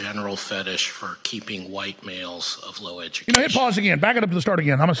of the general fetish for keeping white males of low education. Hit pause again. Back it up to the start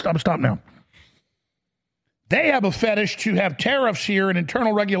again. I'm going to stop now. They have a fetish to have tariffs here and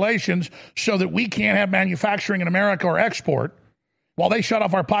internal regulations so that we can't have manufacturing in America or export, while they shut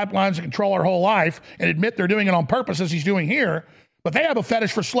off our pipelines and control our whole life and admit they're doing it on purpose, as he's doing here. But they have a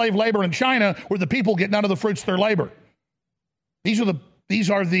fetish for slave labor in China where the people get none of the fruits of their labor. These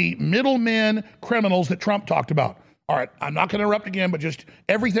are the middlemen criminals that Trump talked about. All right, I'm not going to interrupt again, but just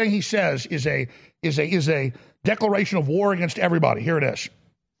everything he says is a declaration of war against everybody. Here it is.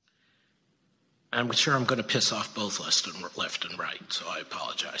 I'm sure I'm going to piss off both left and right, so I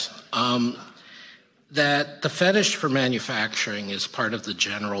apologize. That the fetish for manufacturing is part of the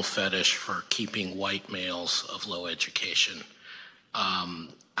general fetish for keeping white males of low education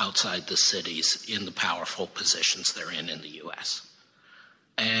outside the cities in the powerful positions they're in the U.S.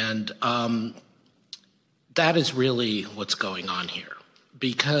 And that is really what's going on here.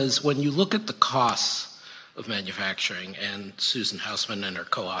 Because when you look at the costs of manufacturing, and Susan Hausman and her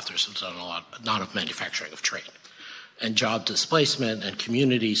co-authors have done a lot, not of manufacturing, of trade, and job displacement and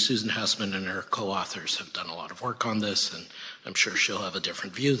community. Susan Hausman and her co-authors have done a lot of work on this, and I'm sure she'll have a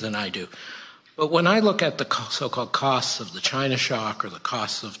different view than I do. But when I look at the so-called costs of the China shock or the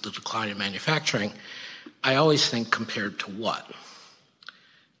costs of the decline in manufacturing, I always think compared to what?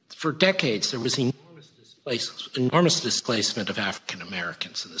 For decades, there was enormous displacement of African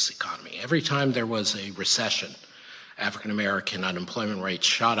Americans in this economy. Every time there was a recession, African American unemployment rates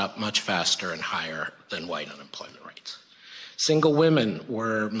shot up much faster and higher than white unemployment rates. Single women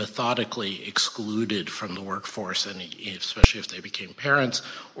were methodically excluded from the workforce, and especially if they became parents,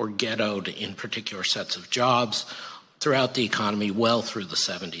 or ghettoed in particular sets of jobs throughout the economy well through the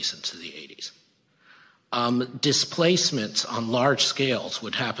 70s into the 80s. Displacements on large scales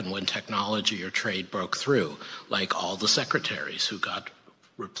would happen when technology or trade broke through, like all the secretaries who got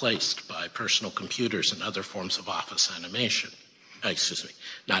replaced by personal computers and other forms of office automation.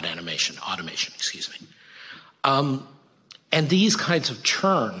 And these kinds of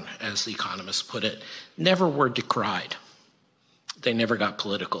churn, as the economists put it, never were decried. They never got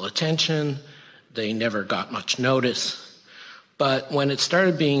political attention. They never got much notice. But when it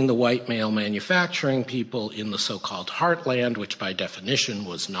started being the white male manufacturing people in the so-called heartland, which by definition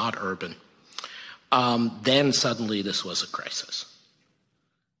was not urban, then suddenly this was a crisis.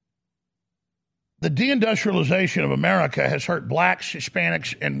 The deindustrialization of America has hurt blacks,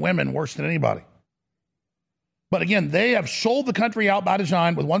 Hispanics, and women worse than anybody. But again, they have sold the country out by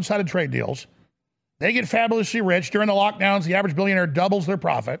design with one-sided trade deals. They get fabulously rich. During the lockdowns, the average billionaire doubles their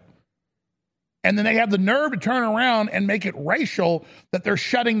profit. And then they have the nerve to turn around and make it racial that they're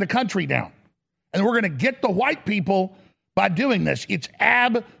shutting the country down. And we're going to get the white people by doing this. It's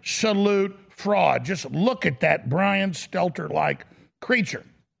absolute fraud. Just look at that Brian Stelter-like creature.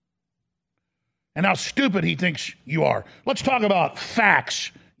 And how stupid he thinks you are. Let's talk about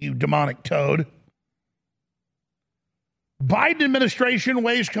facts, you demonic toad. Biden administration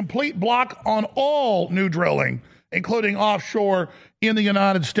waves complete block on all new drilling, including offshore in the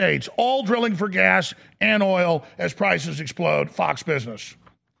United States. All drilling for gas and oil as prices explode. Fox Business.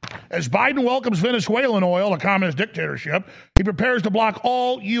 As Biden welcomes Venezuelan oil, a communist dictatorship, he prepares to block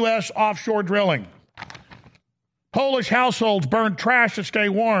all U.S. offshore drilling. Polish households burn trash to stay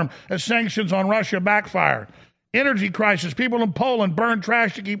warm as sanctions on Russia backfire. Energy crisis. People in Poland burn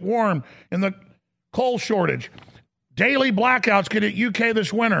trash to keep warm in the coal shortage. Daily blackouts could hit UK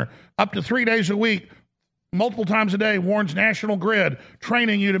this winter, up to 3 days a week, multiple times a day, warns National Grid,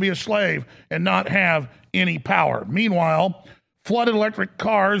 training you to be a slave and not have any power. Meanwhile, flooded electric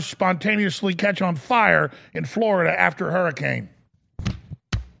cars spontaneously catch on fire in Florida after a hurricane.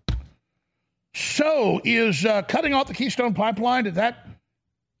 So is cutting off the Keystone Pipeline, did that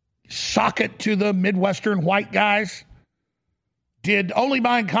sock it to the Midwestern white guys? Did only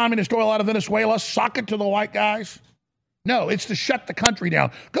buying communist oil out of Venezuela sock it to the white guys? No, it's to shut the country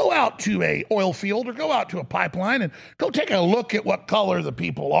down. Go out to a oil field or go out to a pipeline and go take a look at what color the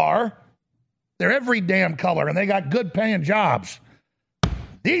people are. They're every damn color, and they got good paying jobs.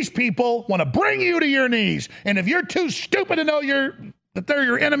 These people want to bring you to your knees, and if you're too stupid to know that they're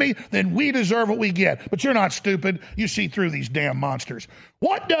your enemy, then we deserve what we get. But you're not stupid. You see through these damn monsters.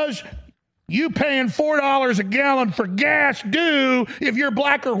 What does you paying $4 a gallon for gas do if you're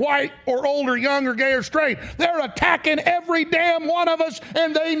black or white or old or young or gay or straight? They're attacking every damn one of us,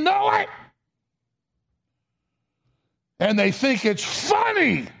 and they know it. And they think it's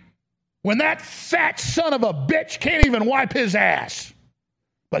funny when that fat son of a bitch can't even wipe his ass.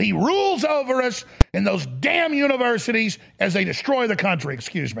 But he rules over us in those damn universities as they destroy the country.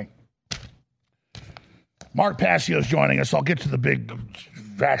 Excuse me. Mark Passio is joining us. I'll get to the big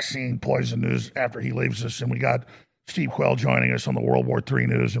vaccine poison news after he leaves us. And we got Steve Quayle joining us on the World War III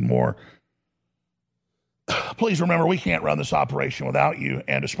news and more. Please remember, we can't run this operation without you.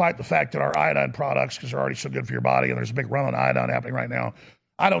 And despite the fact that our iodine products, because they're already so good for your body, and there's a big run on iodine happening right now,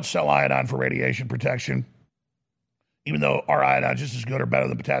 I don't sell iodine for radiation protection. Even though our iodine is just as good or better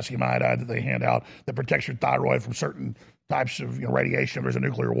than potassium iodide that they hand out that protects your thyroid from certain types of radiation if there's a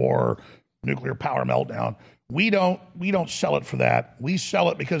nuclear war or nuclear power meltdown. We don't sell it for that. We sell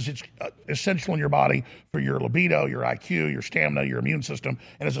it because it's essential in your body for your libido, your IQ, your stamina, your immune system,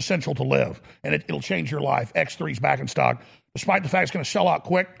 and it's essential to live. And it'll change your life. X3's back in stock. Despite the fact it's going to sell out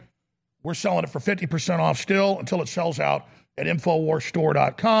quick, we're selling it for 50% off still until it sells out at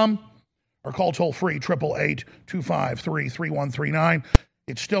InfoWarsStore.com. Or call toll-free 888-253-3139.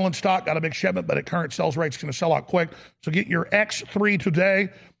 It's still in stock, got a big shipment, but at current sales rates, it's going to sell out quick. So get your X3 today.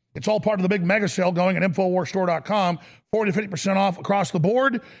 It's all part of the big mega sale going at InfoWarsStore.com. 40 to 50% off across the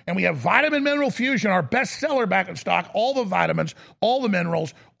board. And we have Vitamin Mineral Fusion, our best seller, back in stock. All the vitamins, all the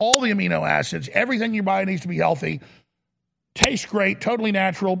minerals, all the amino acids, everything your body needs to be healthy. Tastes great, totally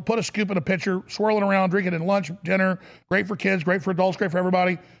natural. Put a scoop in a pitcher, swirl it around, drink it in lunch, dinner. Great for kids, great for adults, great for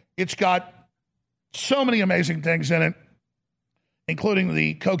everybody. It's got so many amazing things in it, including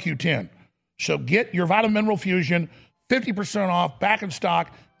the CoQ10. So get your Vitamin Mineral Fusion, 50% off, back in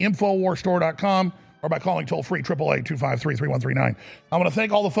stock, InfoWarsStore.com, or by calling toll-free 888-253-3139. I want to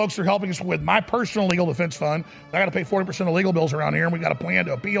thank all the folks that are helping us with my personal legal defense fund. I got to pay 40% of legal bills around here, and we've got a plan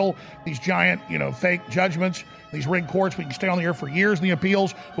to appeal these giant, fake judgments, these rigged courts. We can stay on the air for years in the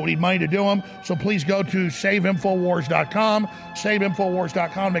appeals, but we need money to do them. So please go to SaveInfoWars.com,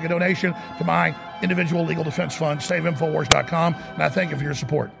 SaveInfoWars.com, make a donation to my individual legal defense fund, SaveInfoWars.com, and I thank you for your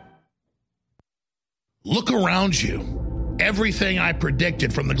support. Look around you. Everything I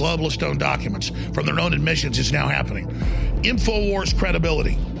predicted from the globalist owned documents, from their own admissions, is now happening. InfoWars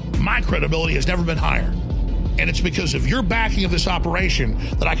credibility. My credibility has never been higher. And it's because of your backing of this operation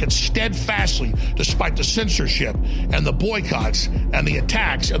that I can steadfastly, despite the censorship and the boycotts and the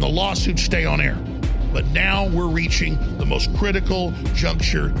attacks and the lawsuits, stay on air. But now we're reaching the most critical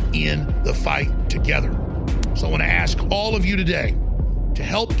juncture in the fight together. So I want to ask all of you today to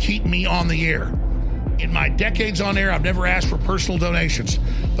help keep me on the air. In my decades on air, I've never asked for personal donations,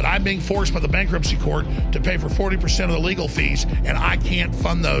 but I'm being forced by the bankruptcy court to pay for 40% of the legal fees, and I can't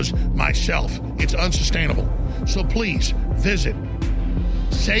fund those myself. It's unsustainable. So please visit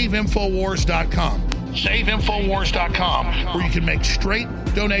SaveInfoWars.com. SaveInfoWars.com, where you can make straight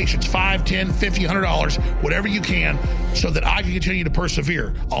donations, $5, $10, $50, $100, whatever you can, so that I can continue to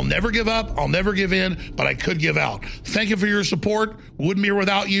persevere. I'll never give up. I'll never give in, but I could give out. Thank you for your support. Wouldn't be here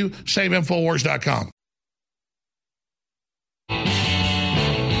without you. SaveInfoWars.com.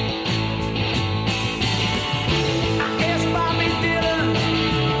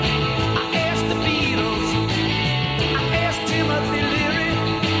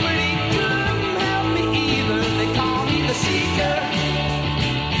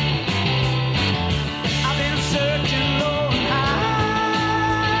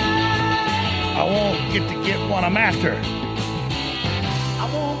 Get to get what I'm after. I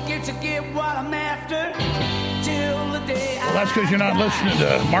won't get to get what I'm after till the day. Well, that's because you're not listening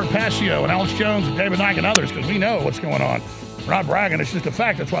to Mark Passio and Alex Jones and David Icke and others, because we know what's going on. We're not bragging. It's just a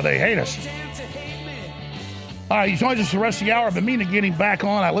fact. That's why they hate us. All right, he's joins us the rest of the hour. I've been meaning to get him back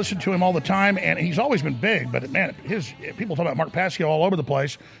on. I listen to him all the time, and he's always been big. But, man, people talk about Mark Passio all over the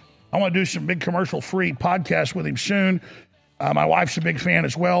place. I want to do some big commercial-free podcasts with him soon. My wife's a big fan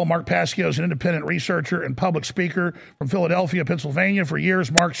as well. Mark Passio is an independent researcher and public speaker from Philadelphia, Pennsylvania. For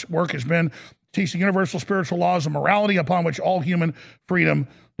years, Mark's work has been teaching universal spiritual laws of morality upon which all human freedom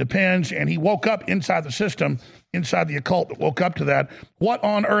depends. And he woke up inside the system, inside the occult, that woke up to that.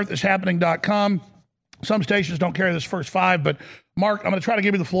 WhatOnEarthIsHappening.com. Some stations don't carry this first five, but Mark, I'm going to try to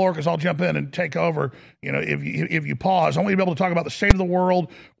give you the floor because I'll jump in and take over. You know, if you pause, I want you to be able to talk about the state of the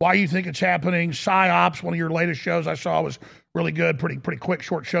world, why you think it's happening. PsyOps, one of your latest shows I saw, was really good, pretty quick,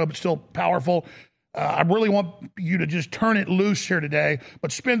 short show, but still powerful. I really want you to just turn it loose here today,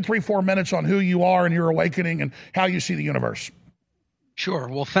 but spend 3-4 minutes on who you are and your awakening and how you see the universe. Sure.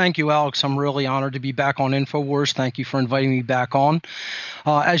 Well, thank you, Alex. I'm really honored to be back on InfoWars. Thank you for inviting me back on.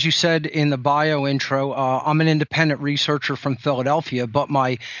 As you said in the bio intro, I'm an independent researcher from Philadelphia, but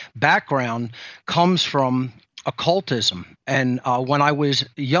my background comes from occultism. And when I was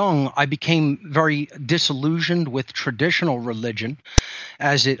young, I became very disillusioned with traditional religion,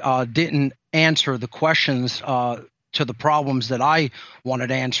 as it didn't answer the questions to the problems that I wanted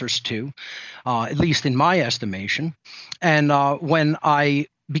answers to, at least in my estimation. And when I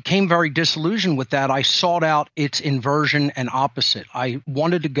became very disillusioned with that, I sought out its inversion and opposite. I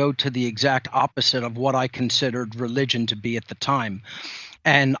wanted to go to the exact opposite of what I considered religion to be at the time.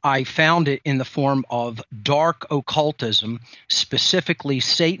 And I found it in the form of dark occultism, specifically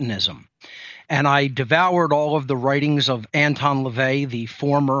Satanism. And I devoured all of the writings of Anton LaVey, the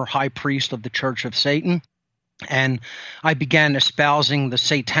former high priest of the Church of Satan. And I began espousing the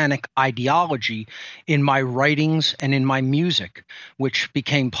satanic ideology in my writings and in my music, which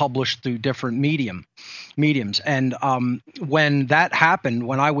became published through different mediums. And when that happened,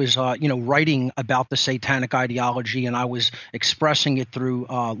 when I was writing about the satanic ideology and I was expressing it through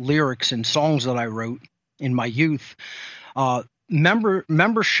lyrics and songs that I wrote in my youth,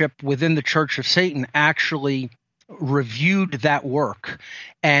 membership within the Church of Satan actually reviewed that work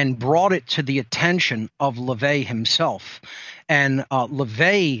and brought it to the attention of LaVey himself. And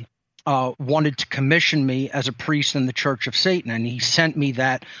LaVey wanted to commission me as a priest in the Church of Satan, and he sent me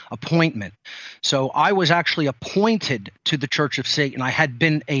that appointment. So I was actually appointed to the Church of Satan. I had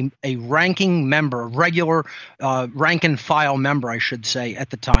been a ranking member, a regular rank and file member, I should say, at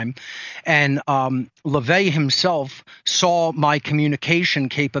the time. And LaVey himself saw my communication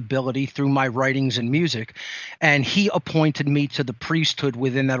capability through my writings and music, and he appointed me to the priesthood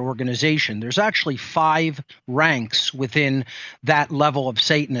within that organization. There's actually 5 ranks within that level of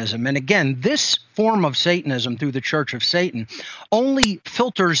Satanism. And again, this form of Satanism through the Church of Satan only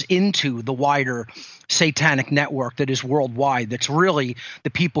filters into the wider satanic network that is worldwide. That's really the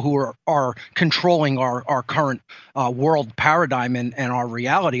people who are controlling our current world paradigm and our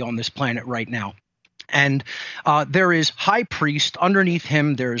reality on this planet right now. And there is high priest. Underneath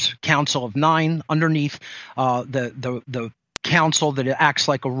him, there's Council of 9. Underneath the council that acts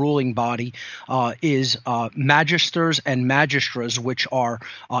like a ruling body is magisters and magistras, which are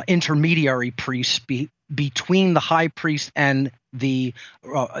intermediary priests between the high priest and the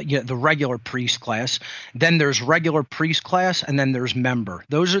regular priest class. Then there's regular priest class, and then there's member.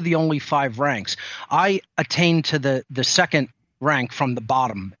 Those are the only 5 ranks. I attained to the second rank from the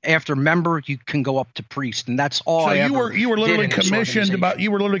bottom. After member, you can go up to priest, and that's all. So you were literally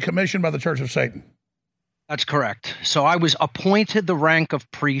commissioned by the Church of Satan. That's correct. So I was appointed the rank of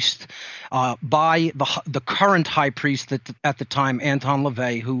priest by the current high priest at the time, Anton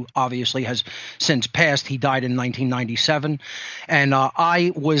LaVey, who obviously has since passed. He died in 1997. And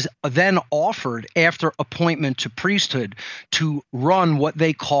I was then offered, after appointment to priesthood, to run what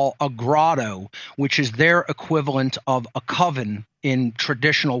they call a grotto, which is their equivalent of a coven in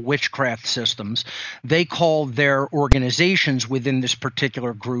traditional witchcraft systems. They call their organizations within this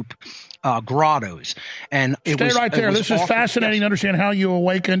particular group grottos. And stay right there. This is fascinating to understand how you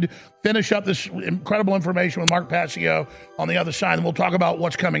awakened. Finish up this incredible information with Mark Passio on the other side, and we'll talk about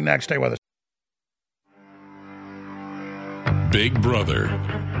what's coming next. Stay with us. Big Brother,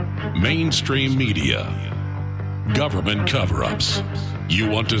 mainstream media, government cover-ups. You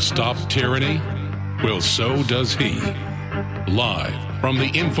want to stop tyranny? Well, so does he. Live from the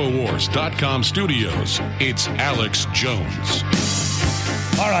Infowars.com studios, it's Alex Jones.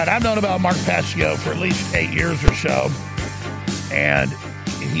 All right, I've known about Mark Passio for at least 8 years or so, and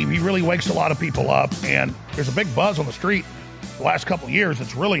he really wakes a lot of people up, and there's a big buzz on the street the last couple of years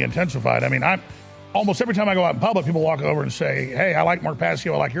that's really intensified. I mean, almost every time I go out in public, people walk over and say, hey, I like Mark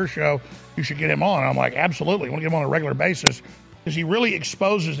Passio, I like your show, you should get him on. And I'm like, absolutely, I want to get him on a regular basis, because he really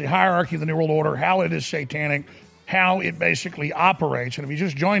exposes the hierarchy of the New World Order, how it is satanic, how it basically operates. And if you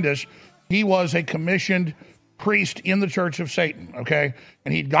just joined us, he was a commissioned priest in the Church of Satan, okay?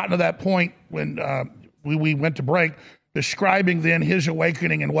 And he'd gotten to that point when we went to break, describing then his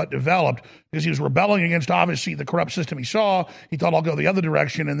awakening and what developed, because he was rebelling against, obviously, the corrupt system he saw. He thought, I'll go the other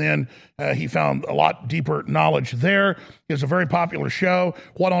direction, and then he found a lot deeper knowledge there. He has a very popular show,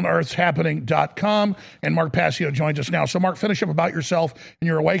 whatonearthshappening.com, and Mark Passio joins us now. So, Mark, finish up about yourself and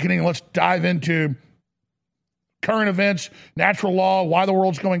your awakening, and let's dive into current events, natural law, why the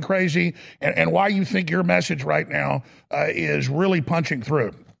world's going crazy, and why you think your message right now is really punching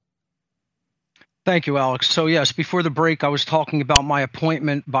through. Thank you, Alex. So, yes, before the break, I was talking about my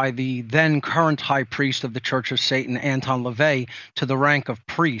appointment by the then current high priest of the Church of Satan, Anton LaVey, to the rank of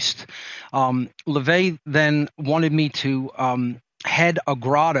priest. LaVey then wanted me to head a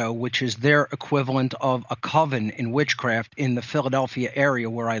grotto, which is their equivalent of a coven in witchcraft in the Philadelphia area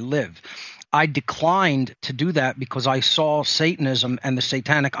where I live. I declined to do that because I saw Satanism and the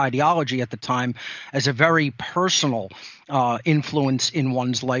satanic ideology at the time as a very personal influence in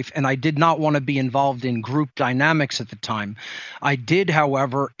one's life, and I did not want to be involved in group dynamics at the time. I did,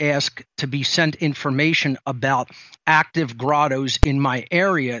 however, ask to be sent information about active grottos in my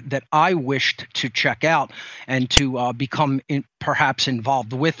area that I wished to check out and to become perhaps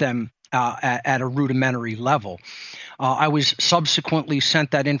involved with them at a rudimentary level. I was subsequently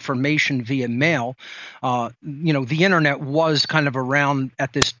sent that information via mail. The internet was kind of around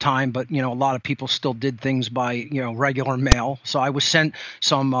at this time, but, a lot of people still did things by, regular mail. So I was sent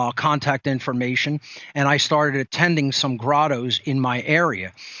some contact information, and I started attending some grottos in my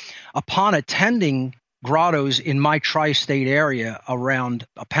area. Upon attending grottos in my tri-state area around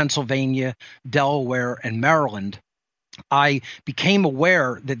Pennsylvania, Delaware, and Maryland, I became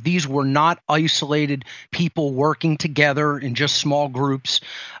aware that these were not isolated people working together in just small groups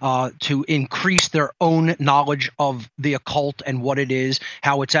to increase their own knowledge of the occult and what it is,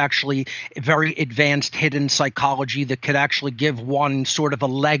 how it's actually very advanced hidden psychology that could actually give one sort of a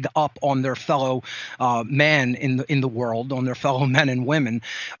leg up on their fellow man in the world, on their fellow men and women.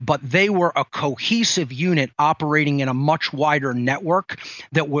 But they were a cohesive unit operating in a much wider network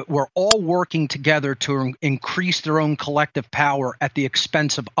that were all working together to increase their own collective power at the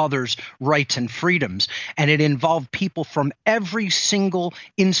expense of others' rights and freedoms. And it involved people from every single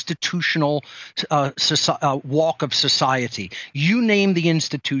institutional walk of society. You name the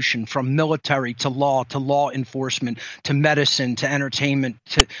institution, from military to law enforcement, to medicine, to entertainment,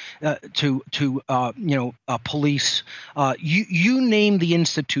 to police. You name the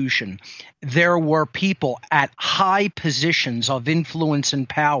institution. There were people at high positions of influence and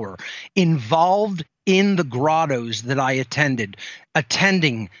power involved in the grottos that I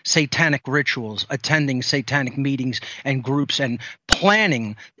attending satanic rituals, attending satanic meetings and groups, and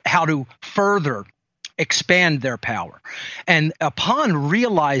planning how to further expand their power. And upon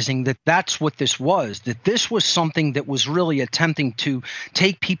realizing that that's what this was, that this was something that was really attempting to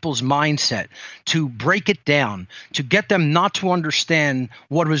take people's mindset, to break it down, to get them not to understand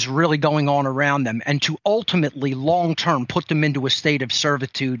what was really going on around them, and to ultimately long-term put them into a state of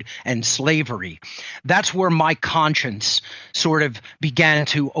servitude and slavery. That's where my conscience sort of began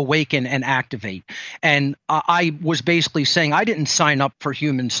to awaken and activate. And I was basically saying I didn't sign up for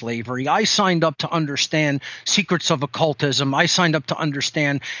human slavery. I signed up to understand secrets of occultism. I signed up to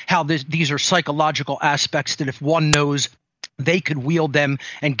understand how these are psychological aspects that if one knows, they could wield them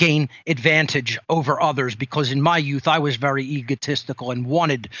and gain advantage over others, because in my youth, I was very egotistical and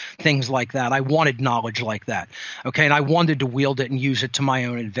wanted things like that. I wanted knowledge like that. Okay. And I wanted to wield it and use it to my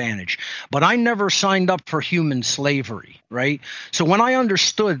own advantage. But I never signed up for human slavery. Right. So when I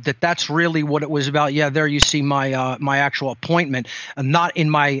understood that that's really what it was about. Yeah, there you see my my actual appointment, not in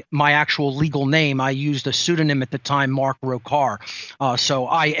my actual legal name. I used a pseudonym at the time, Mark Rokar. So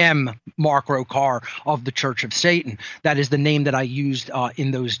I am Mark Rokar of the Church of Satan. That is the name that I used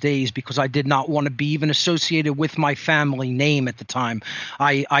in those days, because I did not want to be even associated with my family name at the time.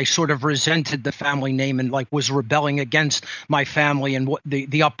 I sort of resented the family name and like was rebelling against my family and what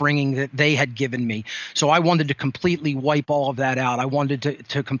the upbringing that they had given me. So I wanted to completely wipe all of that out. I wanted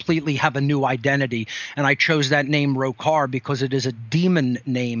to completely have a new identity, and I chose that name Rokar because it is a demon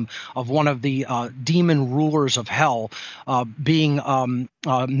name of one of the demon rulers of hell, being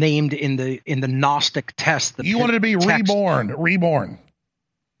named in the Gnostic test. You wanted to be reborn.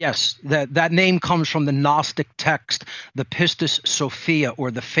 Yes, that name comes from the Gnostic text, the Pistis Sophia,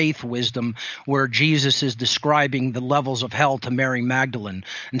 or the faith wisdom, where Jesus is describing the levels of hell to Mary Magdalene.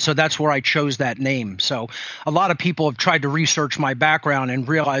 And so that's where I chose that name. So a lot of people have tried to research my background and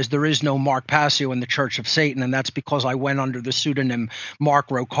realized there is no Mark Passio in the Church of Satan, and that's because I went under the pseudonym Mark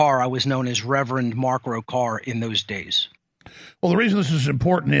Rokar. I was known as Reverend Mark Rokar in those days. Well, the reason this is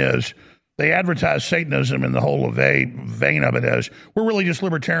important is they advertise Satanism in the whole vein of it as we're really just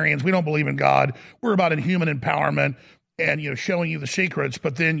libertarians. We don't believe in God. We're about human empowerment and showing you the secrets.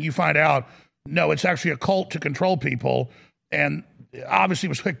 But then you find out, no, it's actually a cult to control people. And obviously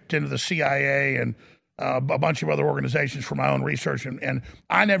was hooked into the CIA and a bunch of other organizations for my own research. And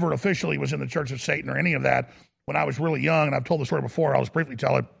I never officially was in the Church of Satan or any of that when I was really young. And I've told the story before. I'll just briefly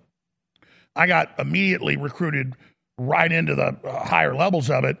tell it. I got immediately recruited right into the higher levels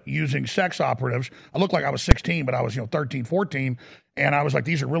of it using sex operatives. I looked like I was 16, but I was 13, 14. And I was like,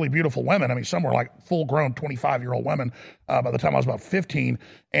 these are really beautiful women. I mean, some were like full-grown 25-year-old women by the time I was about 15.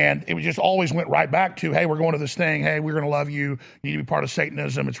 And it was just always went right back to, hey, we're going to this thing. Hey, we're going to love you. You need to be part of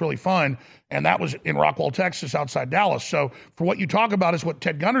Satanism. It's really fun. And that was in Rockwall, Texas, outside Dallas. So for what you talk about is what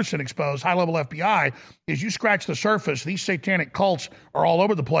Ted Gunderson exposed, high-level FBI, is you scratch the surface. These satanic cults are all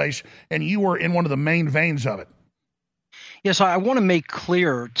over the place, and you were in one of the main veins of it. Yes, I want to make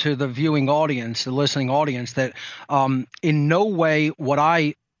clear to the viewing audience, the listening audience, that in no way would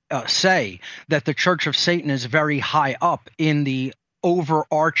I say that the Church of Satan is very high up in the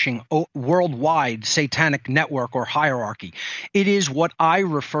overarching worldwide satanic network or hierarchy. It is what I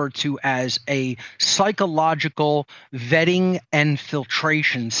refer to as a psychological vetting and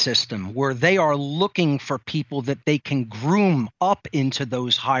filtration system, where they are looking for people that they can groom up into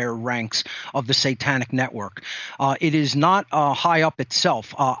those higher ranks of the satanic network. It is not high up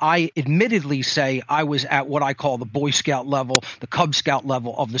itself. I admittedly say I was at what I call the Boy Scout level, the Cub Scout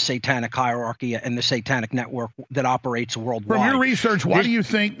level of the satanic hierarchy and the satanic network that operates worldwide. From your research, why do you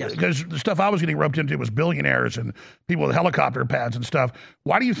think, because the stuff I was getting roped into was billionaires and people with helicopter pads and stuff,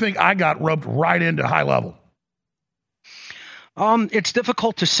 why do you think I got roped right into high level? It's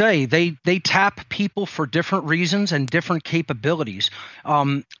difficult to say. They tap people for different reasons and different capabilities.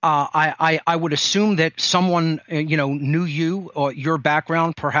 I would assume that someone knew you or your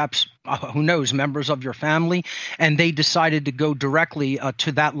background, perhaps who knows, members of your family, and they decided to go directly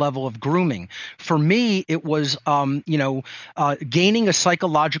to that level of grooming. For me, it was gaining a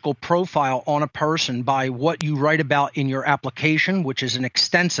psychological profile on a person by what you write about in your application, which is an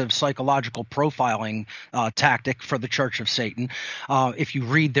extensive psychological profiling tactic for the Church of Satan. If you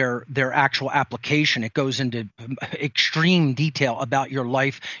read their actual application, it goes into extreme detail about your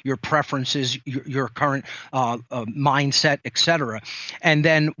life, your preferences, your current mindset, etc. And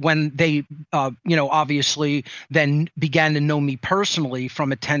then when they, obviously then began to know me personally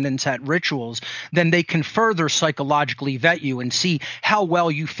from attendance at rituals, then they can further psychologically vet you and see how well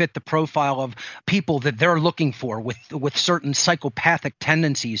you fit the profile of people that they're looking for with certain psychopathic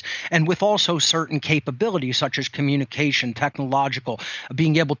tendencies and with also certain capabilities such as communication, technological,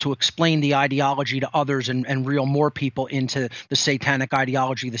 being able to explain the ideology to others and reel more people into the satanic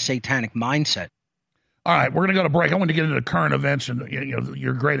ideology, the satanic mindset. All right, we're going to go to break. I want to get into the current events and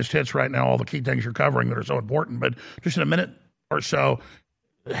your greatest hits right now, all the key things you're covering that are so important. But just in a minute or so,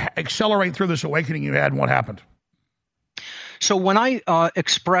 accelerate through this awakening you had and what happened. So when I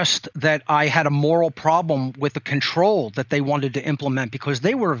expressed that I had a moral problem with the control that they wanted to implement, because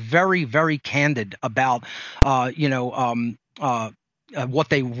they were very, very candid about, what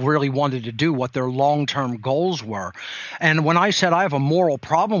they really wanted to do, what their long-term goals were. And when I said I have a moral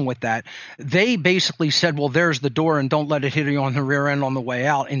problem with that, they basically said, well, there's the door and don't let it hit you on the rear end on the way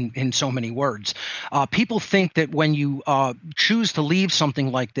out, in so many words. People think that when you choose to leave something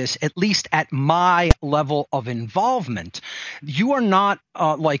like this, at least at my level of involvement, you are not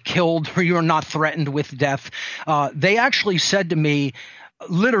like killed or you are not threatened with death. They actually said to me,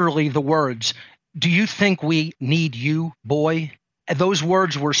 literally the words, "Do you think we need you, boy?" Those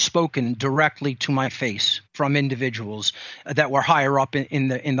words were spoken directly to my face from individuals that were higher up in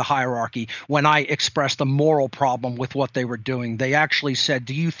the hierarchy when I expressed a moral problem with what they were doing. They actually said,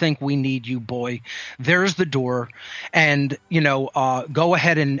 "Do you think we need you, boy? There's the door, and go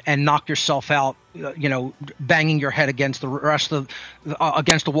ahead and knock yourself out. Banging your head against the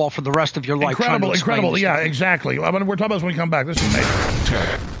against the wall for the rest of your life." Incredible. Yeah, exactly. We're talking about this when we come back. This is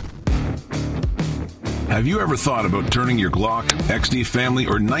amazing. Have you ever thought about turning your Glock, XD Family,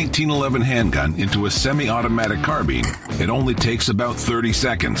 or 1911 handgun into a semi-automatic carbine? It only takes about 30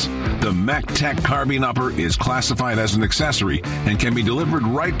 seconds. The MacTech Carbine Upper is classified as an accessory and can be delivered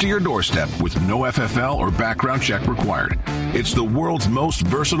right to your doorstep with no FFL or background check required. It's the world's most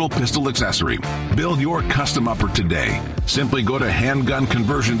versatile pistol accessory. Build your custom upper today. Simply go to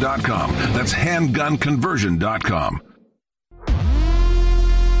handgunconversion.com. That's handgunconversion.com.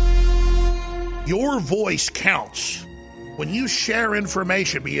 Your voice counts. When you share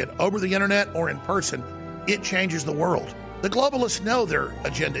information, be it over the internet or in person, it changes the world. The globalists know their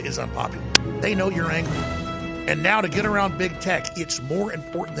agenda is unpopular. They know you're angry. And now to get around big tech, it's more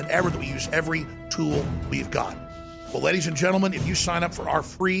important than ever that we use every tool we've got. Well, ladies and gentlemen, if you sign up for our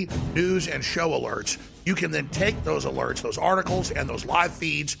free news and show alerts, you can then take those alerts, those articles, and those live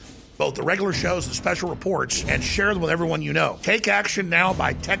feeds, both the regular shows and special reports, and share them with everyone you know. Take action now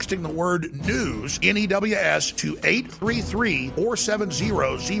by texting the word NEWS, N-E-W-S, to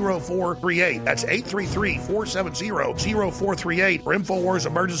 833-470-0438. That's 833-470-0438 for InfoWars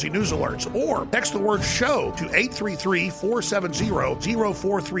Emergency News Alerts. Or text the word SHOW to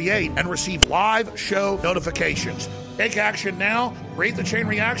 833-470-0438 and receive live show notifications. Take action now, create the chain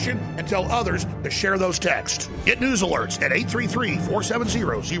reaction, and tell others to share those texts. Get news alerts at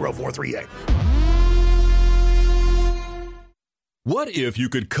 833-470-0438. What if you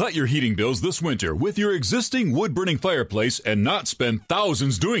could cut your heating bills this winter with your existing wood-burning fireplace and not spend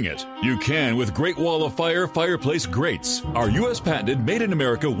thousands doing it? You can with Great Wall of Fire fireplace grates. Our U.S. patented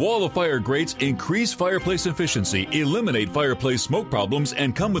made-in-America Wall of Fire grates increase fireplace efficiency, eliminate fireplace smoke problems,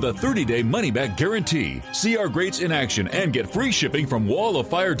 and come with a 30-day money-back guarantee. See our grates in action and get free shipping from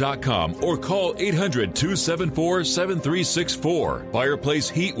walloffire.com or call 800-274-7364. Fireplace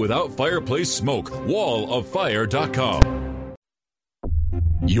heat without fireplace smoke. walloffire.com.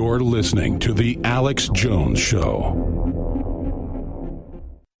 You're listening to The Alex Jones Show.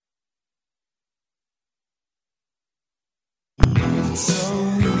 It's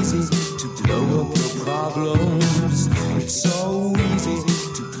so easy to blow up your problems. It's so easy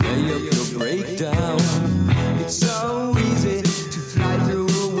to play up your breakdown. It's so easy to fly through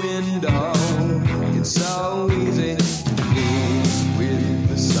a window. It's so easy to live with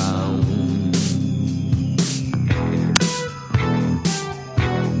the sound.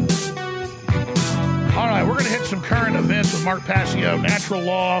 All right, we're going to hit some current events with Mark Passio, natural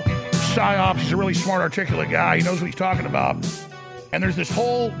law, PSYOPs. He's a really smart, articulate guy. He knows what he's talking about. And there's this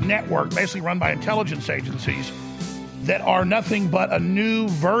whole network basically run by intelligence agencies that are nothing but a new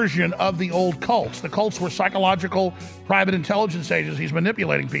version of the old cults. The cults were psychological private intelligence agencies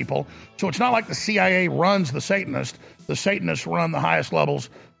manipulating people. So it's not like the CIA runs the Satanists. The Satanists run the highest levels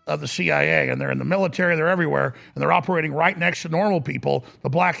of the CIA, and they're in the military, they're everywhere, and they're operating right next to normal people, the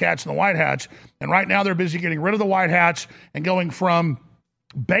black hats and the white hats. And right now they're busy getting rid of the white hats and going from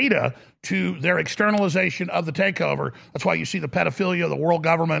beta to their externalization of the takeover. That's why you see the pedophilia, the world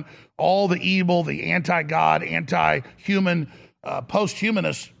government, all the evil, the anti-God, anti-human,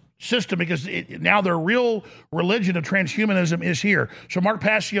 post-humanist system, because now their real religion of transhumanism is here. So Mark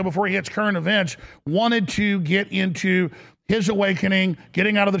Passio, before he hits current events, wanted to get into his awakening,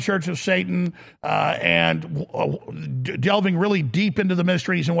 getting out of the Church of Satan, and delving really deep into the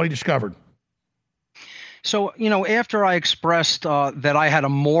mysteries and what he discovered. So, after I expressed that I had a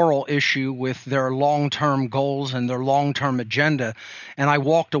moral issue with their long-term goals and their long-term agenda, and I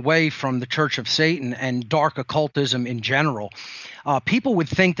walked away from the Church of Satan and dark occultism in general, people would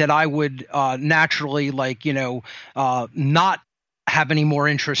think that I would naturally, not have any more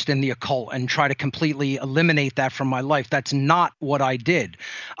interest in the occult and try to completely eliminate that from my life. That's not what I did.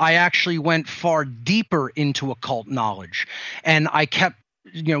 I actually went far deeper into occult knowledge, and I kept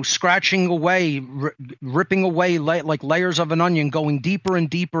scratching away, ripping away like layers of an onion, going deeper and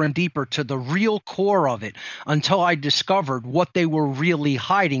deeper and deeper to the real core of it until I discovered what they were really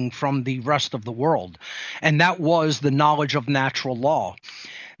hiding from the rest of the world. And that was the knowledge of natural law.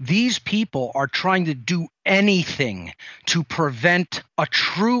 These people are trying to do anything to prevent a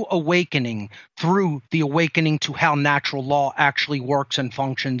true awakening through the awakening to how natural law actually works and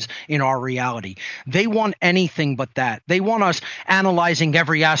functions in our reality. They want anything but that. They want us analyzing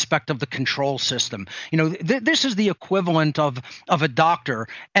every aspect of the control system. This is the equivalent of a doctor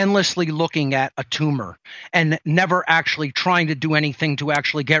endlessly looking at a tumor and never actually trying to do anything to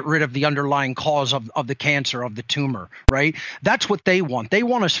actually get rid of the underlying cause of the cancer of the tumor, right? That's what they want. They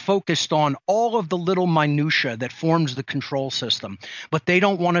want us focused on all of the little minutia that forms the control system, but they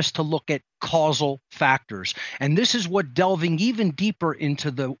don't want us to look at causal factors. And this is what delving even deeper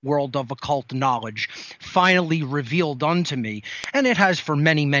into the world of occult knowledge finally revealed unto me. And it has for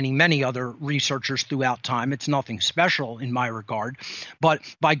many, many, many other researchers throughout time. It's nothing special in my regard. But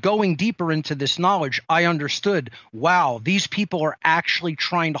by going deeper into this knowledge, I understood, wow, these people are actually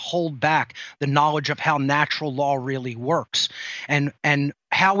trying to hold back the knowledge of how natural law really works and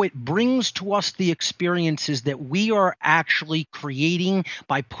how it brings to us the experiences that we are actually creating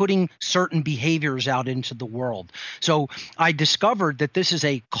by putting certain behaviors out into the world. So I discovered that this is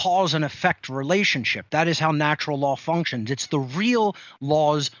a cause and effect relationship. That is how natural law functions. It's the real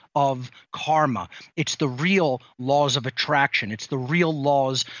laws of karma. It's the real laws of attraction. It's the real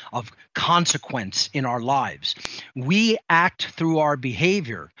laws of consequence in our lives. We act through our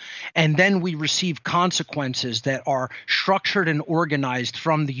behavior, and then we receive consequences that are structured and organized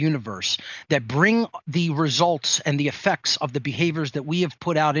from the universe that bring the results and the effects of the behaviors that we have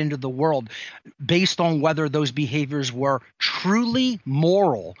put out into the world based on whether those behaviors were truly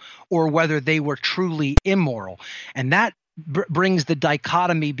moral or whether they were truly immoral. And that brings the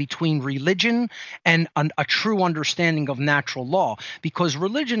dichotomy between religion and a true understanding of natural law, because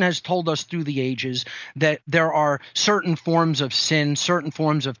religion has told us through the ages that there are certain forms of sin, certain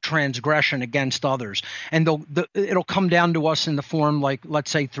forms of transgression against others, and it'll come down to us in the form, like,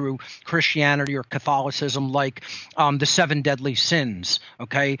 let's say through Christianity or Catholicism, like the 7 deadly sins,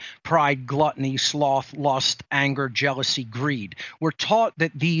 okay? Pride, gluttony, sloth, lust, anger, jealousy, greed. We're taught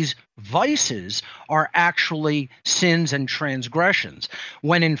that these vices are actually sins and transgressions,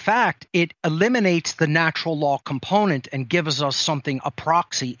 when in fact it eliminates the natural law component and gives us something, a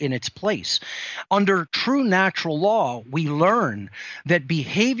proxy in its place. Under true natural law, we learn that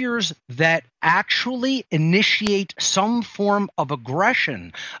behaviors that actually initiate some form of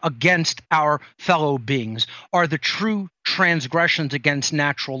aggression against our fellow beings are the true transgressions against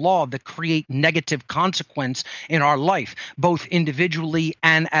natural law that create negative consequence in our life, both individually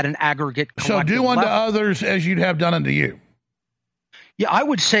and at an aggregate collective So do unto level. others as you'd have done unto you. Yeah, I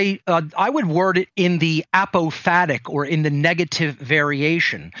would say I would word it in the apophatic or in the negative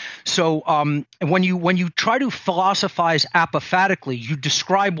variation. So when you try to philosophize apophatically, you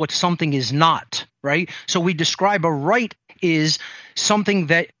describe what something is not, right? So we describe a right is something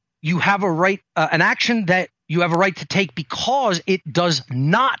that you have a right, an action that you have a right to take because it does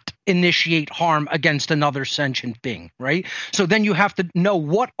not initiate harm against another sentient being, right? So then you have to know,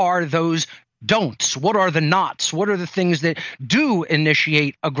 what are those don'ts? What are the nots? What are the things that do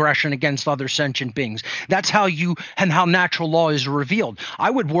initiate aggression against other sentient beings? That's how how natural law is revealed.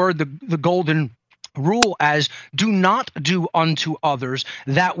 I would word the golden rule as, do not do unto others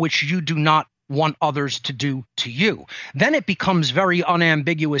that which you do not want others to do to you. Then it becomes very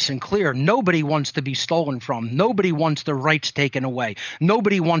unambiguous and clear. Nobody wants to be stolen from. Nobody wants their rights taken away.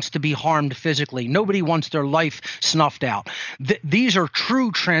 Nobody wants to be harmed physically. Nobody wants their life snuffed out. These are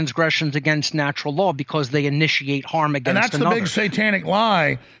true transgressions against natural law because they initiate harm against another. And that's the big satanic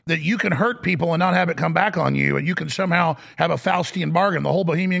lie, that you can hurt people and not have it come back on you, and you can somehow have a Faustian bargain. The whole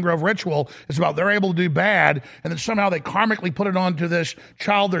Bohemian Grove ritual is about they're able to do bad, and then somehow they karmically put it onto this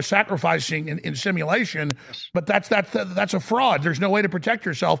child they're sacrificing in simulation. But that's a fraud. There's no way to protect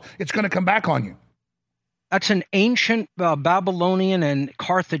yourself. It's going to come back on you. That's an ancient Babylonian and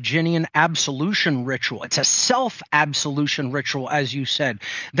Carthaginian absolution ritual. It's a self-absolution ritual, as you said.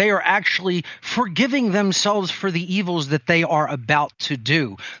 They are actually forgiving themselves for the evils that they are about to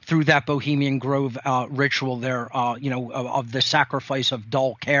do through that Bohemian Grove ritual there, of the sacrifice of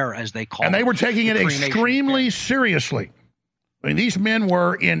dull care, as they call it. And they were taking it extremely seriously. I mean, these men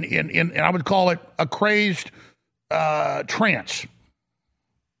were in I would call it a crazed trance.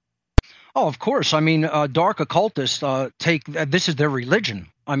 Oh, of course. I mean, dark occultists this is their religion.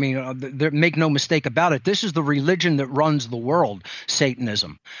 I mean, make no mistake about it. This is the religion that runs the world,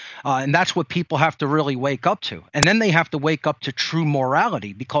 Satanism. And that's what people have to really wake up to. And then they have to wake up to true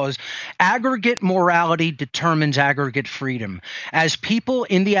morality, because aggregate morality determines aggregate freedom. As people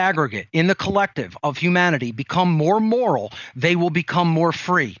in the aggregate, in the collective of humanity, become more moral, they will become more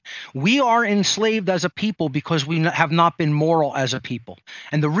free. We are enslaved as a people because we have not been moral as a people.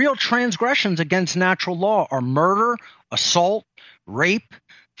 And the real transgressions against natural law are murder, assault, rape,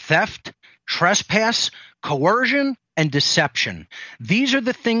 theft, trespass, coercion, and deception. These are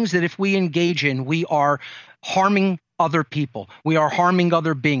the things that if we engage in, we are harming other people. We are harming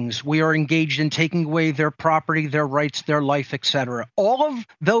other beings. We are engaged in taking away their property, their rights, their life, etc. All of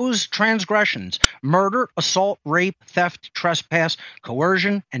those transgressions, murder, assault, rape, theft, trespass,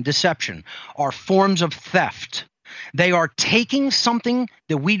 coercion, and deception, are forms of theft. They are taking something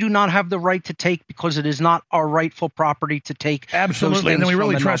that we do not have the right to take because it is not our rightful property to take. Absolutely. And then we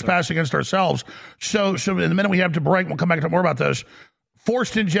really trespass against ourselves. So in the minute we have to break, we'll come back to more about this.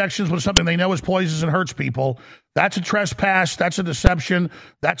 Forced injections with something they know is poisons and hurts people. That's a trespass. That's a deception.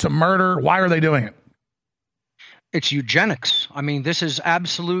 That's a murder. Why are they doing it? It's eugenics. I mean, this is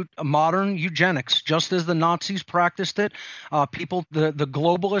absolute modern eugenics, just as the Nazis practiced it. The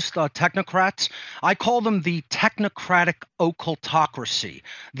globalist technocrats, I call them the technocratic occultocracy,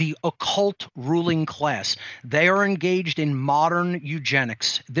 the occult ruling class. They are engaged in modern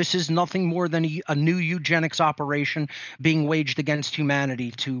eugenics. This is nothing more than a new eugenics operation being waged against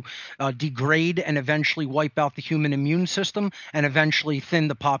humanity to degrade and eventually wipe out the human immune system and eventually thin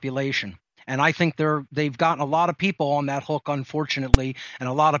the population. And I think they've gotten a lot of people on that hook, unfortunately, and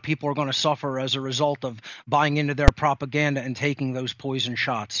a lot of people are going to suffer as a result of buying into their propaganda and taking those poison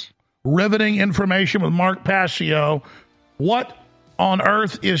shots. Riveting information with Mark Passio.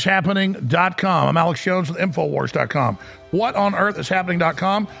 WhatOnEarthIsHappening.com. I'm Alex Jones with Infowars.com.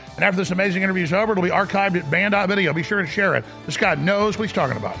 WhatOnEarthIsHappening.com. And after this amazing interview is over, it'll be archived at band.video. Be sure to share it. This guy knows what he's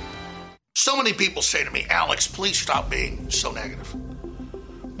talking about. So many people say to me, Alex, please stop being so negative.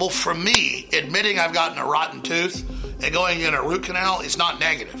 Well, for me, admitting I've gotten a rotten tooth and going in a root canal is not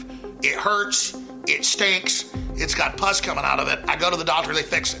negative. It hurts. It stinks. It's got pus coming out of it. I go to the doctor, they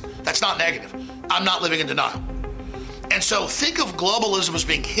fix it. That's not negative. I'm not living in denial. And so think of globalism as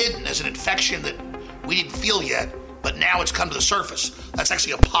being hidden as an infection that we didn't feel yet, but now it's come to the surface. That's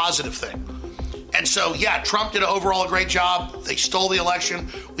actually a positive thing. And so, yeah, Trump did overall a great job. They stole the election.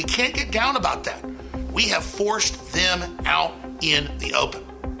 We can't get down about that. We have forced them out in the open.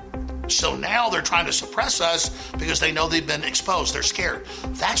 So now they're trying to suppress us because they know they've been exposed. They're scared.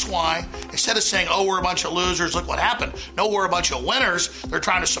 That's why, instead of saying, oh, we're a bunch of losers, look what happened. No, we're a bunch of winners. They're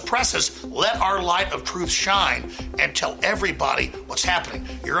trying to suppress us. Let our light of truth shine and tell everybody what's happening.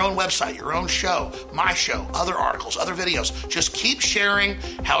 Your own website, your own show, my show, other articles, other videos. Just keep sharing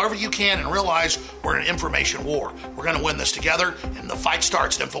however you can and realize we're in an information war. We're going to win this together, and the fight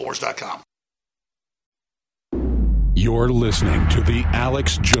starts at Infowars.com. You're listening to The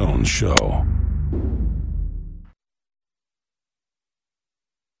Alex Jones Show.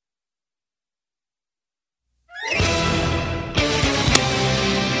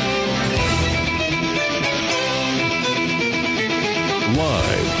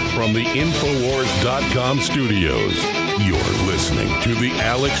 Live from the Infowars.com studios, you're listening to The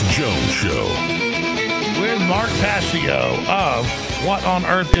Alex Jones Show. With Mark Passio of What on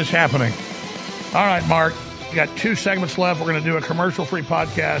Earth is Happening. All right, Mark. We got 2 segments left. We're going to do a commercial-free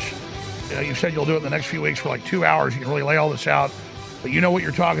podcast. You said you'll do it in the next few weeks for like 2 hours. You can really lay all this out. But you know what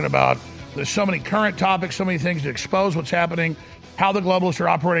you're talking about. There's so many current topics, so many things to expose what's happening, how the globalists are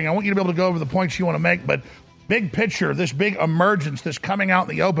operating. I want you to be able to go over the points you want to make, but big picture, this big emergence, this coming out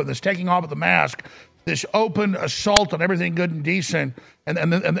in the open, this taking off of the mask, this open assault on everything good and decent,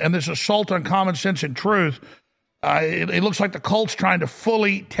 and this assault on common sense and truth. It looks like the cult's trying to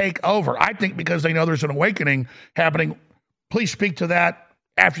fully take over. I think because they know there's an awakening happening. Please speak to that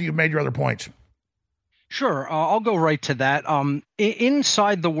after you've made your other points. Sure. I'll go right to that.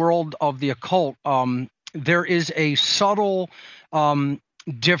 Inside the world of the occult, there is a subtle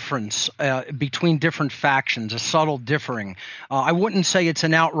difference between different factions, a subtle differing. I wouldn't say it's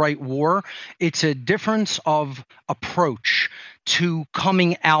an outright war. It's a difference of approach to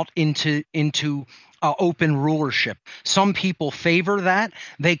coming out into open rulership. Some people favor that.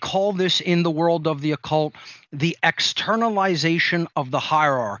 They call this in the world of the occult the externalization of the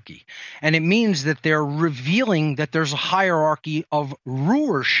hierarchy. And it means that they're revealing that there's a hierarchy of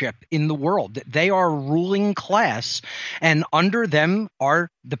rulership in the world, that they are ruling class, and under them are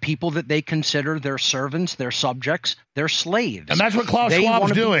the people that they consider their servants, their subjects, their slaves. And that's what Klaus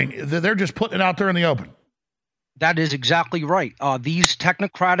Schwab's doing. They're just putting it out there in the open. That is exactly right. These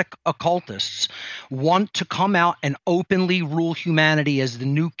technocratic occultists want to come out and openly rule humanity as the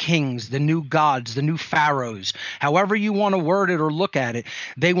new kings, the new gods, the new pharaohs. However you want to word it or look at it,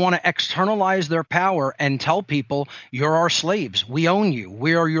 they want to externalize their power and tell people, you're our slaves. We own you.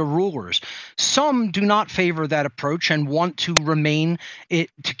 We are your rulers. Some do not favor that approach and want to remain it,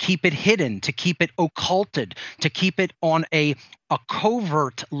 to keep it hidden, to keep it occulted, to keep it on a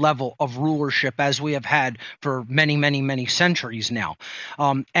covert level of rulership as we have had for many, many, many centuries now.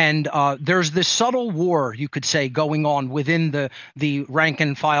 And there's this subtle war, you could say, going on within the rank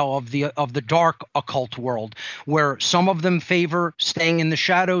and file of the dark occult world, where some of them favor staying in the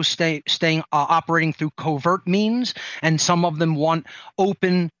shadows, staying operating through covert means, and some of them want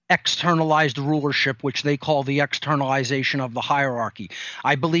open externalized rulership, which they call the externalization of the hierarchy.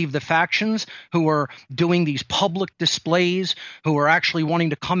 I believe the factions who are doing these public displays, who are actually wanting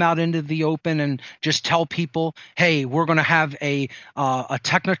to come out into the open and just tell people, hey, we're going to have a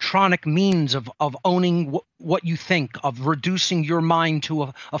technotronic means of owning what you think, of reducing your mind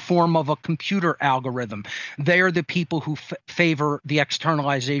to a form of a computer algorithm. They are the people who favor the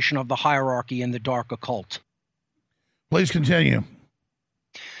externalization of the hierarchy in the dark occult. Please continue.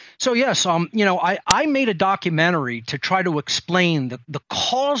 So yes, I made a documentary to try to explain the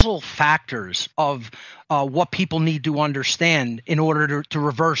causal factors of what people need to understand in order to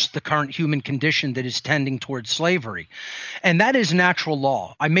reverse the current human condition that is tending towards slavery. And that is natural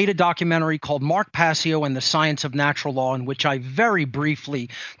law. I made a documentary called Mark Passio and the Science of Natural Law, in which I very briefly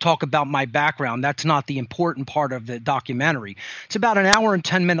talk about my background. That's not the important part of the documentary. It's about an hour and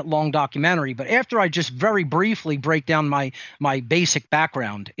 10-minute long documentary. But after I just very briefly break down my basic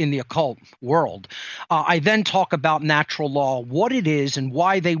background in the occult world, I then talk about natural law, what it is and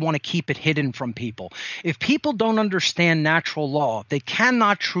why they want to keep it hidden from people. If people don't understand natural law, they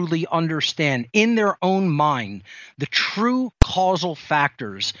cannot truly understand in their own mind the true causal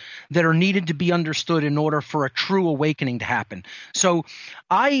factors that are needed to be understood in order for a true awakening to happen. So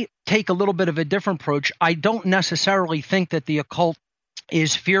I take a little bit of a different approach. I don't necessarily think that the occult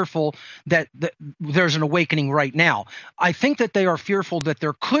is fearful that there's an awakening right now. I think that they are fearful that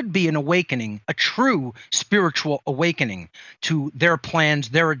there could be an awakening, a true spiritual awakening to their plans,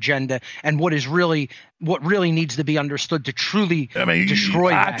 their agenda, and what really needs to be understood to truly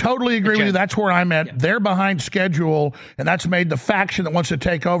destroy I totally agree with you. That's where I'm at. Yeah. They're behind schedule, and that's made the faction that wants to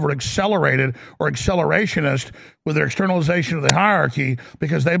take over accelerated or accelerationist with their externalization of the hierarchy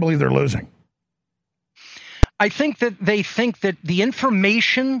because they believe they're losing. I think that they think that the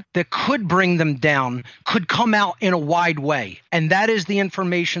information that could bring them down could come out in a wide way. And that is the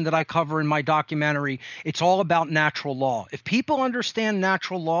information that I cover in my documentary. It's all about natural law. If people understand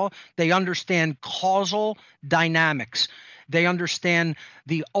natural law, they understand causal dynamics. They understand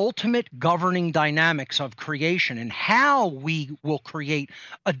the ultimate governing dynamics of creation and how we will create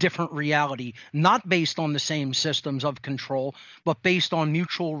a different reality, not based on the same systems of control, but based on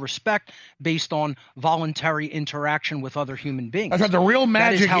mutual respect, based on voluntary interaction with other human beings. That's right. The real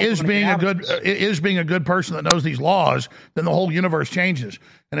magic is being a good person that knows these laws. Then the whole universe changes.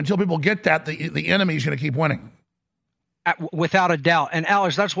 And until people get that, the enemy is going to keep winning. Without a doubt. And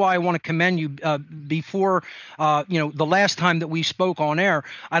Alex, that's why I want to commend you. Before, the last time that we spoke on air,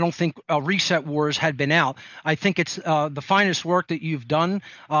 I don't think Reset Wars had been out. I think it's the finest work that you've done.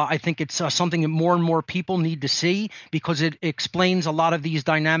 I think it's something that more and more people need to see because it explains a lot of these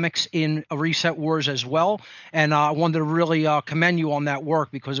dynamics in Reset Wars as well. And I wanted to really commend you on that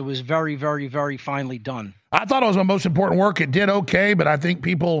work because it was very, very, very finely done. I thought it was my most important work. It did okay, but I think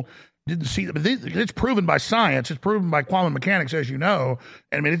people didn't see it. It's proven by science. It's proven by quantum mechanics, as you know.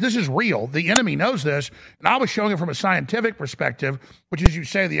 And I mean, this is real. The enemy knows this. And I was showing it from a scientific perspective, which, as you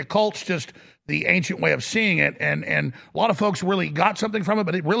say, the occult's just the ancient way of seeing it. And a lot of folks really got something from it,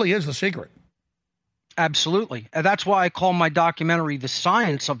 but it really is the secret. Absolutely. And that's why I call my documentary The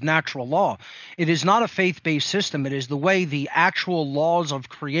Science of Natural Law. It is not a faith-based system. It is the way the actual laws of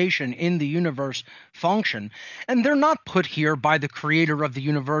creation in the universe function. And they're not put here by the creator of the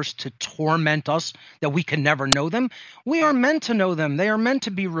universe to torment us, that we can never know them. We are meant to know them. They are meant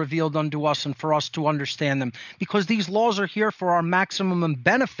to be revealed unto us and for us to understand them, because these laws are here for our maximum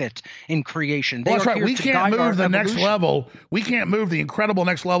benefit in creation. Well, that's right. We can't move the next level. We can't move the incredible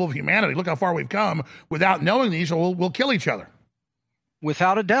next level of humanity. Look how far we've come without knowing these, or we'll kill each other.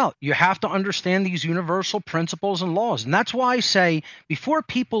 Without a doubt. You have to understand these universal principles and laws. And that's why I say, before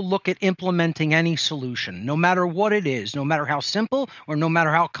people look at implementing any solution, no matter what it is, no matter how simple or no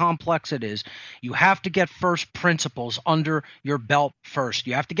matter how complex it is, you have to get first principles under your belt first.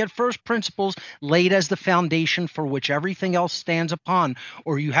 You have to get first principles laid as the foundation for which everything else stands upon,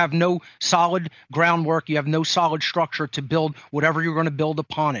 or you have no solid groundwork, you have no solid structure to build whatever you're going to build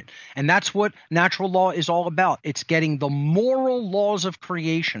upon it. And that's what natural law is all about. It's getting the moral laws of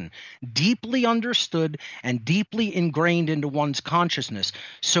creation deeply understood and deeply ingrained into one's consciousness,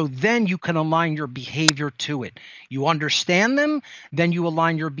 so then you can align your behavior to it. You understand them, then you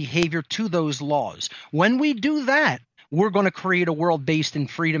align your behavior to those laws. When we do that, we're going to create a world based in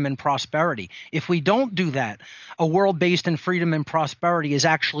freedom and prosperity. If we don't do that, a world based in freedom and prosperity is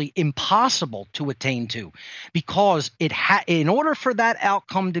actually impossible to attain to, because in order for that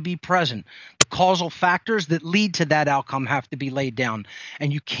outcome to be present, the causal factors that lead to that outcome have to be laid down.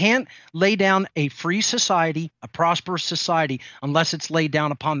 And you can't lay down a free society, a prosperous society, unless it's laid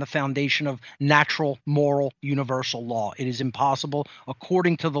down upon the foundation of natural, moral, universal law. It is impossible,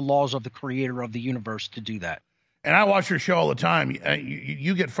 according to the laws of the creator of the universe, to do that. And I watch your show all the time.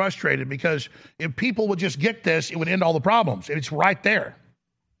 You get frustrated because if people would just get this, it would end all the problems. It's right there.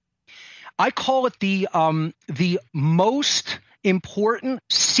 I call it the most important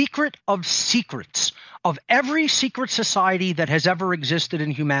secret of secrets of every secret society that has ever existed in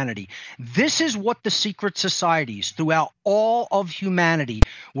humanity. This is what the secret societies throughout all of humanity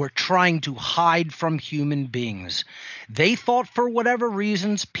were trying to hide from human beings. They thought for whatever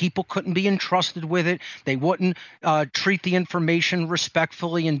reasons people couldn't be entrusted with it. They wouldn't treat the information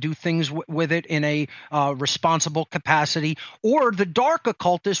respectfully and do things with it in a responsible capacity. Or the dark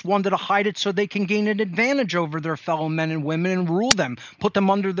occultists wanted to hide it so they can gain an advantage over their fellow men and women and rule them, put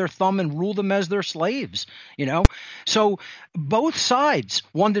them under their thumb and rule them as their slaves. You know, so both sides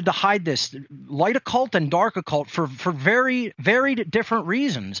wanted to hide this, light occult and dark occult, for very, very different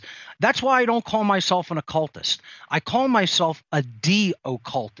reasons. That's why I don't call myself an occultist. I call myself a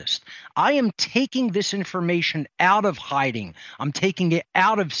de-occultist. I am taking this information out of hiding. I'm taking it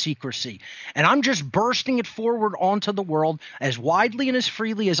out of secrecy, and I'm just bursting it forward onto the world as widely and as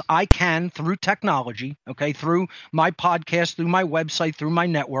freely as I can through technology, okay, through my podcast, through my website, through my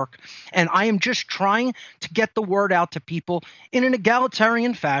network. And I am just trying to get the word out to people in an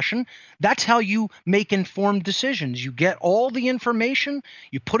egalitarian fashion. That's how you make informed decisions. You get all the information,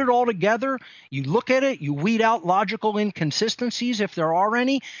 you put it all together, you look at it, you weed out logical inconsistencies if there are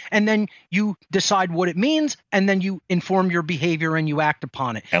any, and then you decide what it means, and then you inform your behavior and you act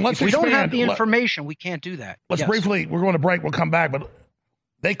upon it. And if we don't have the information, we can't do that. Let's briefly, we're going to break, we'll come back, but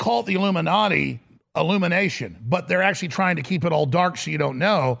they call it the Illuminati illumination, but they're actually trying to keep it all dark so you don't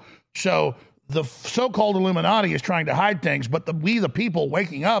know. So the so-called Illuminati is trying to hide things, but we, the people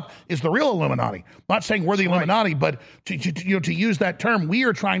waking up, is the real Illuminati. I'm not saying we're the Illuminati, but to use that term, we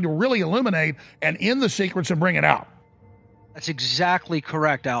are trying to really illuminate and end the secrets and bring it out. That's exactly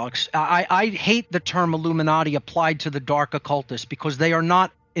correct, Alex. I hate the term Illuminati applied to the dark occultists because they are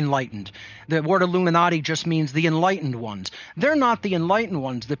not enlightened. The word Illuminati just means the enlightened ones. They're not the enlightened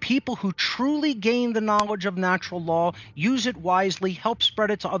ones. The people who truly gain the knowledge of natural law, use it wisely, help spread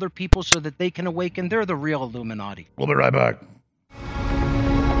it to other people so that they can awaken, they're the real Illuminati. We'll be right back.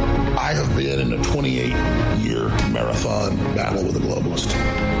 I have been in a 28-year marathon battle with a globalist.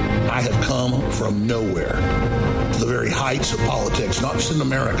 I have come from nowhere to the very heights of politics, not just in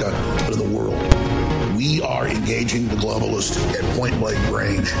America, but in the world. We are engaging the globalists at point-blank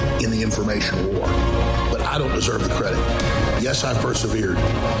range in the information war. But I don't deserve the credit. Yes, I've persevered,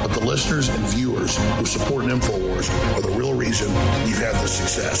 but the listeners and viewers who support InfoWars are the real reason we've had this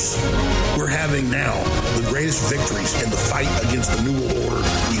success. We're having now the greatest victories in the fight against the New World Order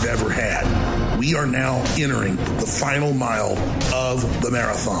we've ever had. We are now entering the final mile of the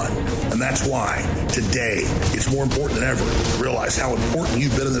marathon. And that's why today it's more important than ever to realize how important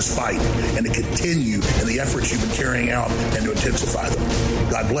you've been in this fight and to continue in the efforts you've been carrying out and to intensify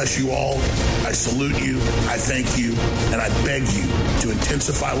them. God bless you all. I salute you. I thank you. And I beg you to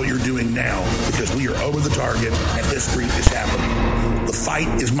intensify what you're doing now, because we are over the target and history is happening. The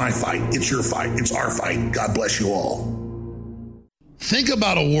fight is my fight. It's your fight. It's our fight. God bless you all. Think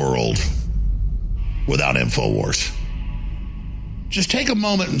about a world without InfoWars. Just take a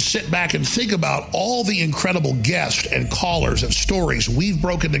moment and sit back and think about all the incredible guests and callers and stories we've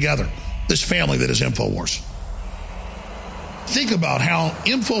broken together, this family that is InfoWars. Think about how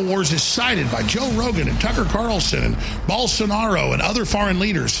InfoWars is cited by Joe Rogan and Tucker Carlson and Bolsonaro and other foreign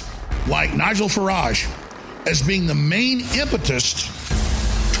leaders like Nigel Farage as being the main impetus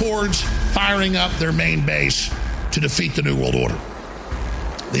towards firing up their main base to defeat the New World Order.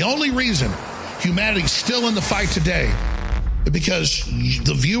 The only reason humanity's still in the fight today is because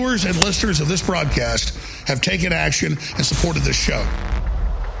the viewers and listeners of this broadcast have taken action and supported this show.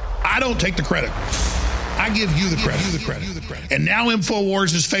 I don't take the credit. I give you the credit. And now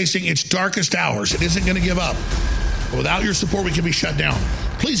InfoWars is facing its darkest hours. It isn't going to give up. But without your support, we can be shut down.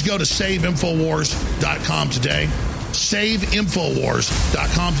 Please go to SaveInfoWars.com today.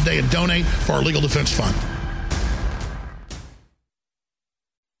 SaveInfoWars.com today and donate for our legal defense fund.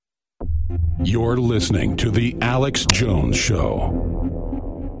 You're listening to The Alex Jones Show.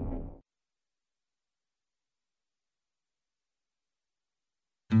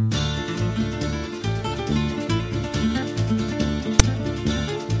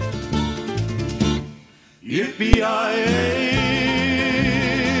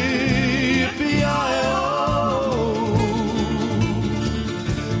 Yippee-yi-yay, yippee-yi-oh,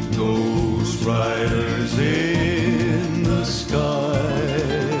 Ghost Riders in the sky.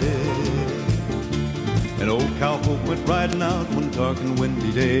 An old cowpoke went riding out one dark and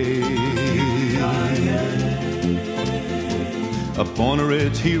windy day. Upon a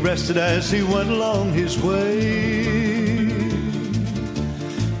ridge he rested as he went along his way,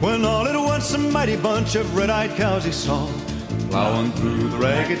 when all at once a mighty bunch of red-eyed cows he saw plowing through the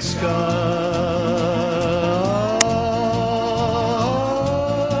ragged skies,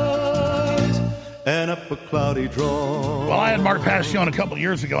 and up a cloudy draw. Well, I had Mark Passion a couple of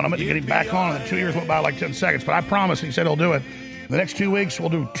years ago, and I'm going to get him back on, and the 2 years went by like 10 seconds, but I promised, he said he'll do it. The next 2 weeks, we'll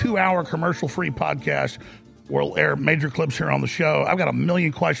do a 2-hour commercial-free podcast. We'll air major clips here on the show. I've got a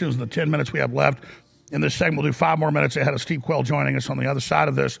million questions in the 10 minutes we have left. In this segment, we'll do 5 more minutes ahead of Steve Quayle joining us on the other side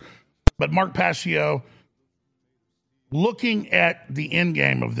of this. But Mark Passio, looking at the end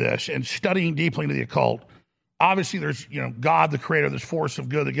game of this and studying deeply into the occult, obviously there's, God, the creator, this force of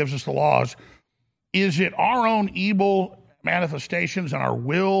good that gives us the laws. Is it our own evil manifestations and our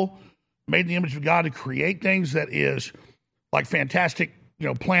will made in the image of God to create things that is like Fantastic,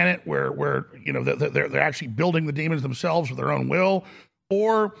 Planet where they're actually building the demons themselves with their own will?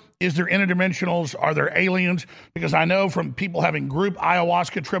 Or is there interdimensionals? Are there aliens? Because I know from people having group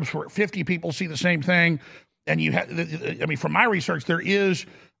ayahuasca trips where 50 people see the same thing, and from my research, there is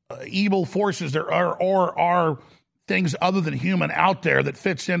evil forces. There are things other than human out there that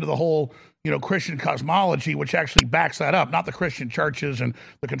fits into the whole, Christian cosmology, which actually backs that up. Not the Christian churches and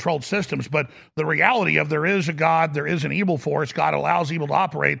the controlled systems, but the reality of there is a God, there is an evil force. God allows evil to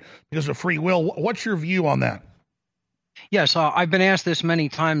operate because of free will. What's your view on that? Yes, I've been asked this many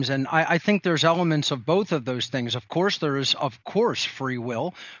times, and I think there's elements of both of those things. Of course, there is, free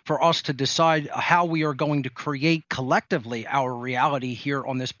will for us to decide how we are going to create collectively our reality here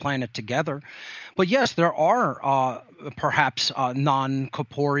on this planet together. But yes, there are perhaps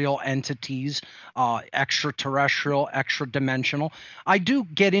non-corporeal entities, extraterrestrial, extra-dimensional. I do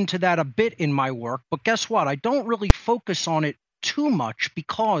get into that a bit in my work, but guess what? I don't really focus on it too much,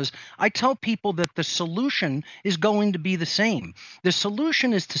 because I tell people that the solution is going to be the same. The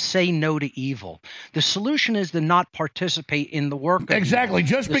solution is to say no to evil. The solution is to not participate in the work. Exactly.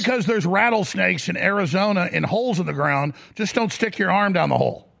 Just because there's rattlesnakes in Arizona and holes in the ground, just don't stick your arm down the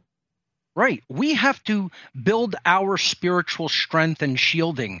hole. Right. We have to build our spiritual strength and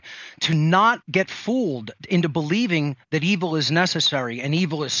shielding to not get fooled into believing that evil is necessary and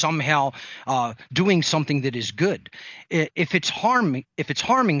evil is somehow doing something that is good. If it's harming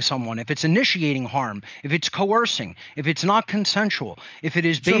someone, if it's initiating harm, if it's coercing, if it's not consensual, if it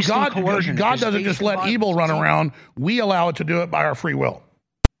is based on coercion. God doesn't just let evil run around. We allow it to do it by our free will.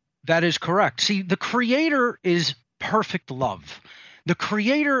 That is correct. See, the Creator is perfect love. The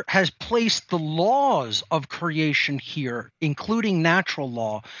Creator has placed the laws of creation here, including natural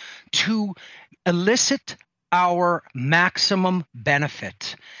law, to elicit our maximum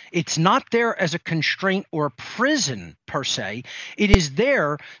benefit. It's not there as a constraint or a prison per se. It is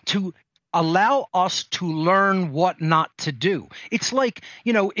there to allow us to learn what not to do. It's like,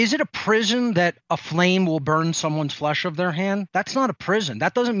 is it a prison that a flame will burn someone's flesh of their hand? That's not a prison.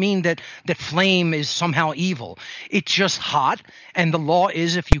 That doesn't mean that flame is somehow evil. It's just hot, and the law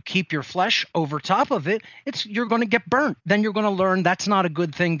is if you keep your flesh over top of it, you're going to get burnt. Then you're going to learn that's not a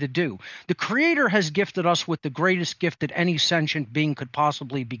good thing to do. The Creator has gifted us with the greatest gift that any sentient being could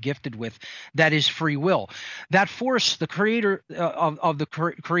possibly be gifted with, that is free will. That force, the Creator of the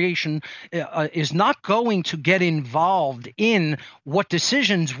creation, is not going to get involved in what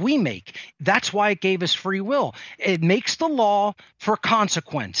decisions we make. That's why it gave us free will. It makes the law for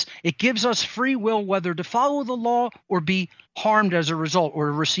consequence. It gives us free will whether to follow the law or be harmed as a result, or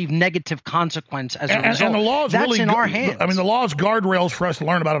to receive negative consequence as a result. And the law is That's really in our hands. I mean, the law is guardrails for us to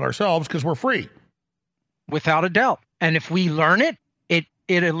learn about it ourselves because we're free. Without a doubt. And if we learn it,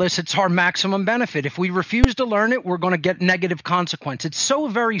 it elicits our maximum benefit. If we refuse to learn it, we're going to get negative consequence. It's so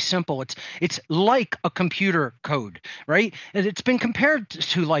very simple. It's like a computer code, right? And it's been compared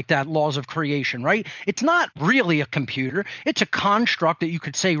to like that, laws of creation, right? It's not really a computer. It's a construct that you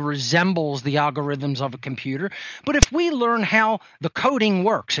could say resembles the algorithms of a computer. But if we learn how the coding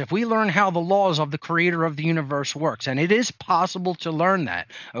works, if we learn how the laws of the Creator of the universe works, and it is possible to learn that,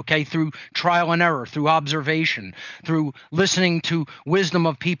 okay, through trial and error, through observation, through listening to wisdom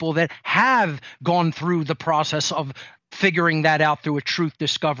of people that have gone through the process of figuring that out through a truth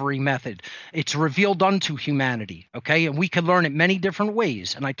discovery method. It's revealed unto humanity, okay? And we can learn it many different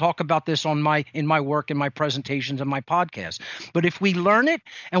ways. And I talk about this in my work, in my presentations, and my podcast. But if we learn it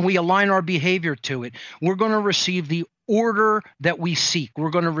and we align our behavior to it, we're going to receive the order that we seek. We're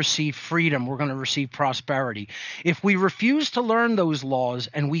going to receive freedom. We're going to receive prosperity. If we refuse to learn those laws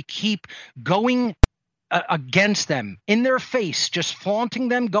and we keep going against them, in their face, just flaunting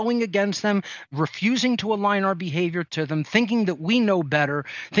them, going against them, refusing to align our behavior to them, thinking that we know better,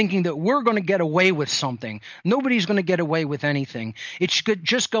 thinking that we're going to get away with something. Nobody's going to get away with anything. It's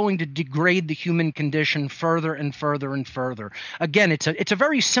just going to degrade the human condition further and further and further. Again, it's a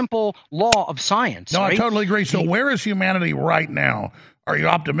very simple law of science. No, right? I totally agree. So where is humanity right now? Are you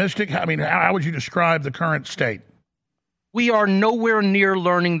optimistic? I mean, how would you describe the current state? We are nowhere near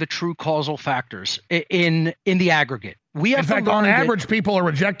learning the true causal factors in the aggregate. We have in fact, on average, people are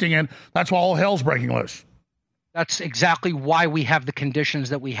rejecting it. That's why all hell's breaking loose. That's exactly why we have the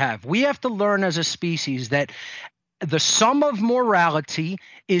conditions that we have. We have to learn as a species that the sum of morality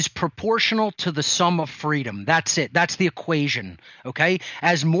is proportional to the sum of freedom. That's it. That's the equation. Okay?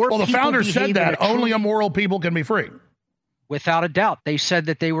 As more well, the people founders said that only immoral people can be free. Without a doubt. They said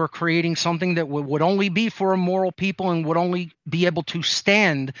that they were creating something that would only be for immoral people and would only be able to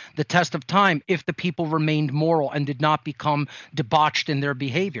stand the test of time if the people remained moral and did not become debauched in their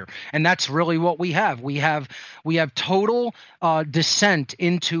behavior. And that's really what we have. We have total descent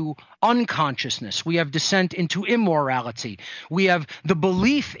into unconsciousness. We have descent into immorality. We have the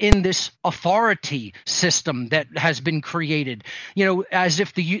belief in this authority system that has been created, as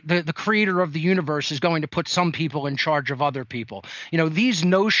if the Creator of the universe is going to put some people in charge of other people. These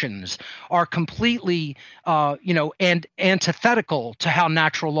notions are completely, and antithetical to how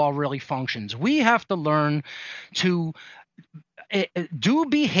natural law really functions. We have to learn to do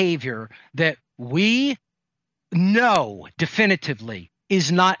behavior that we know definitively is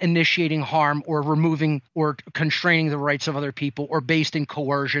not initiating harm or removing or constraining the rights of other people or based in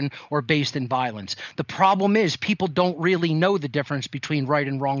coercion or based in violence. The problem is people don't really know the difference between right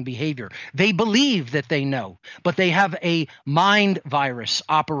and wrong behavior. They believe that they know, but they have a mind virus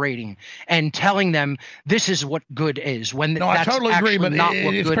operating and telling them this is what good is. When no, that's I totally agree, but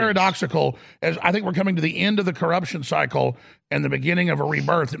it's paradoxical. As I think we're coming to the end of the corruption cycle and the beginning of a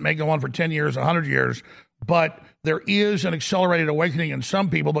rebirth. It may go on for 10 years, 100 years, but there is an accelerated awakening in some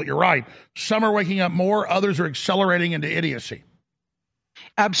people, but you're right. Some are waking up more, others are accelerating into idiocy.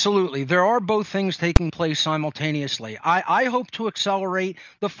 Absolutely. There are both things taking place simultaneously. I hope to accelerate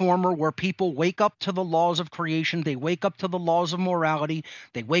the former, where people wake up to the laws of creation, they wake up to the laws of morality,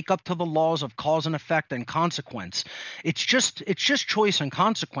 they wake up to the laws of cause and effect and consequence. It's just choice and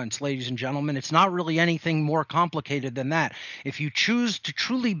consequence, ladies and gentlemen. It's not really anything more complicated than that. If you choose to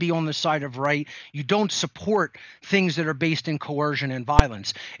truly be on the side of right, you don't support things that are based in coercion and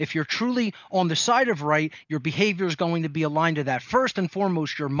violence. If you're truly on the side of right, your behavior is going to be aligned to that. First and foremost,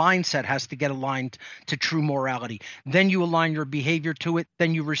 your mindset has to get aligned to true morality. Then you align your behavior to it.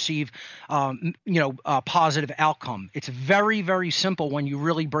 Then you receive, a positive outcome. It's very, very simple when you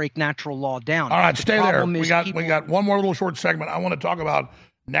really break natural law down. All right, stay there. We got one more little short segment. I want to talk about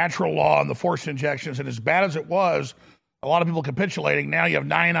natural law and the forced injections. And as bad as it was a lot of people capitulating. Now you have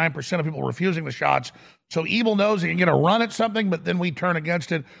 99% of people refusing the shots. So evil knows he can get a run at something, but then we turn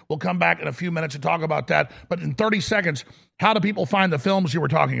against it. We'll come back in a few minutes and talk about that. But in 30 seconds, how do people find the films you were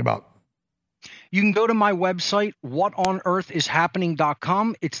talking about? You can go to my website,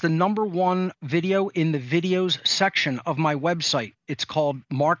 whatonearthishappening.com. It's the #1 video in the videos section of my website. It's called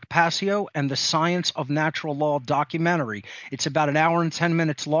Mark Passio and the Science of Natural Law documentary. It's about an hour and 10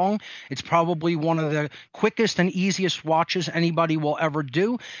 minutes long. It's probably one of the quickest and easiest watches anybody will ever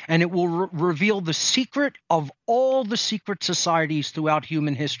do, and it will reveal the secret of all the secret societies throughout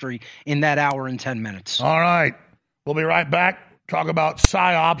human history in that hour and 10 minutes. All right. We'll be right back. Talk about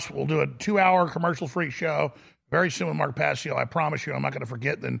PSYOPs. We'll do a 2-hour commercial-free show very soon with Mark Passio. I promise you, I'm not going to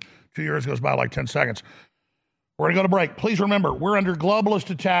forget. Then 2 years goes by like 10 seconds. We're going to go to break. Please remember, we're under globalist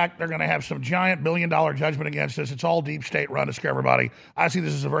attack. They're going to have some giant billion-dollar judgment against us. It's all deep state run to scare everybody. I see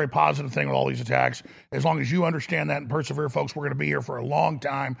this as a very positive thing with all these attacks. As long as you understand that and persevere, folks, we're going to be here for a long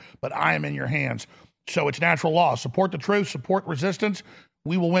time, but I am in your hands. So it's natural law. Support the truth. Support resistance.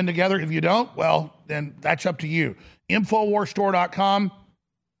 We will win together. If you don't, well, then that's up to you. InfoWarsStore.com.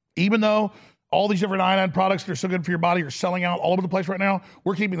 Even though all these different iodine products that are so good for your body are selling out all over the place right now,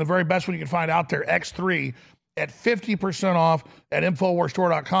 we're keeping the very best one you can find out there, X3, at 50% off at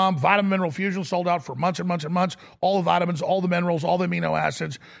InfoWarsStore.com. Vitamin Mineral Fusion sold out for months and months and months. All the vitamins, all the minerals, all the amino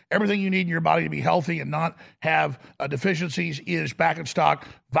acids, everything you need in your body to be healthy and not have deficiencies is back in stock.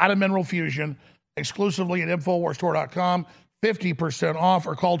 Vitamin Mineral Fusion exclusively at InfoWarsStore.com. 50% off,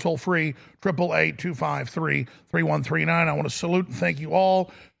 or call toll-free 888-253-3139. I want to salute and thank you all.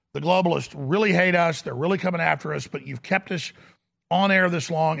 The globalists really hate us. They're really coming after us, but you've kept us on air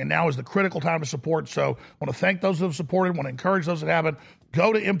this long, and now is the critical time to support. So I want to thank those that have supported. I want to encourage those that haven't.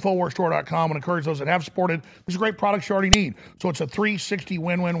 Go to InfoWarsStore.com and encourage those that have supported. These are great products you already need. So it's a 360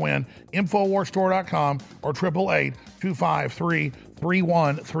 win-win-win. InfoWarsStore.com or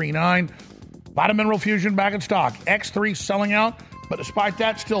 888-253-3139. Vitamin Mineral Fusion back in stock. X3 selling out, but despite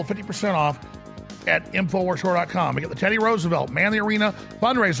that, still 50% off at InfoWarsStore.com. We get the Teddy Roosevelt Man the Arena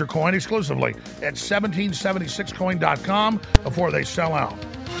fundraiser coin exclusively at 1776coin.com before they sell out.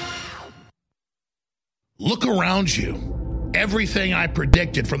 Look around you. Everything I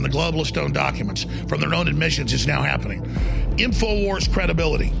predicted from the globalist owned documents, from their own admissions, is now happening. InfoWars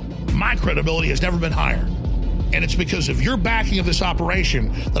credibility. My credibility has never been higher. And it's because of your backing of this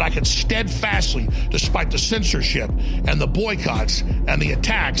operation that I can steadfastly, despite the censorship and the boycotts and the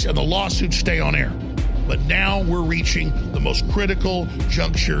attacks and the lawsuits, stay on air. But now we're reaching the most critical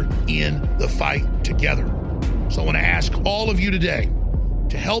juncture in the fight together. So I want to ask all of you today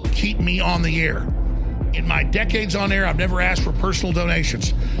to help keep me on the air. In my decades on air, I've never asked for personal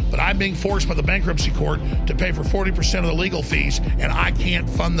donations, but I'm being forced by the bankruptcy court to pay for 40% of the legal fees, and I can't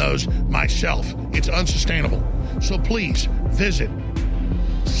fund those myself. It's unsustainable. So please visit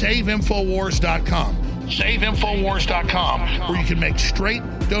SaveInfoWars.com. SaveInfoWars.com, where you can make straight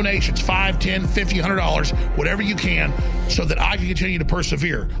donations, $5, $10, $50, $100, whatever you can, so that I can continue to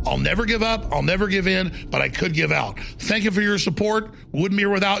persevere. I'll never give up. I'll never give in, but I could give out. Thank you for your support. Wouldn't be here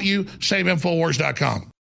without you. SaveInfoWars.com.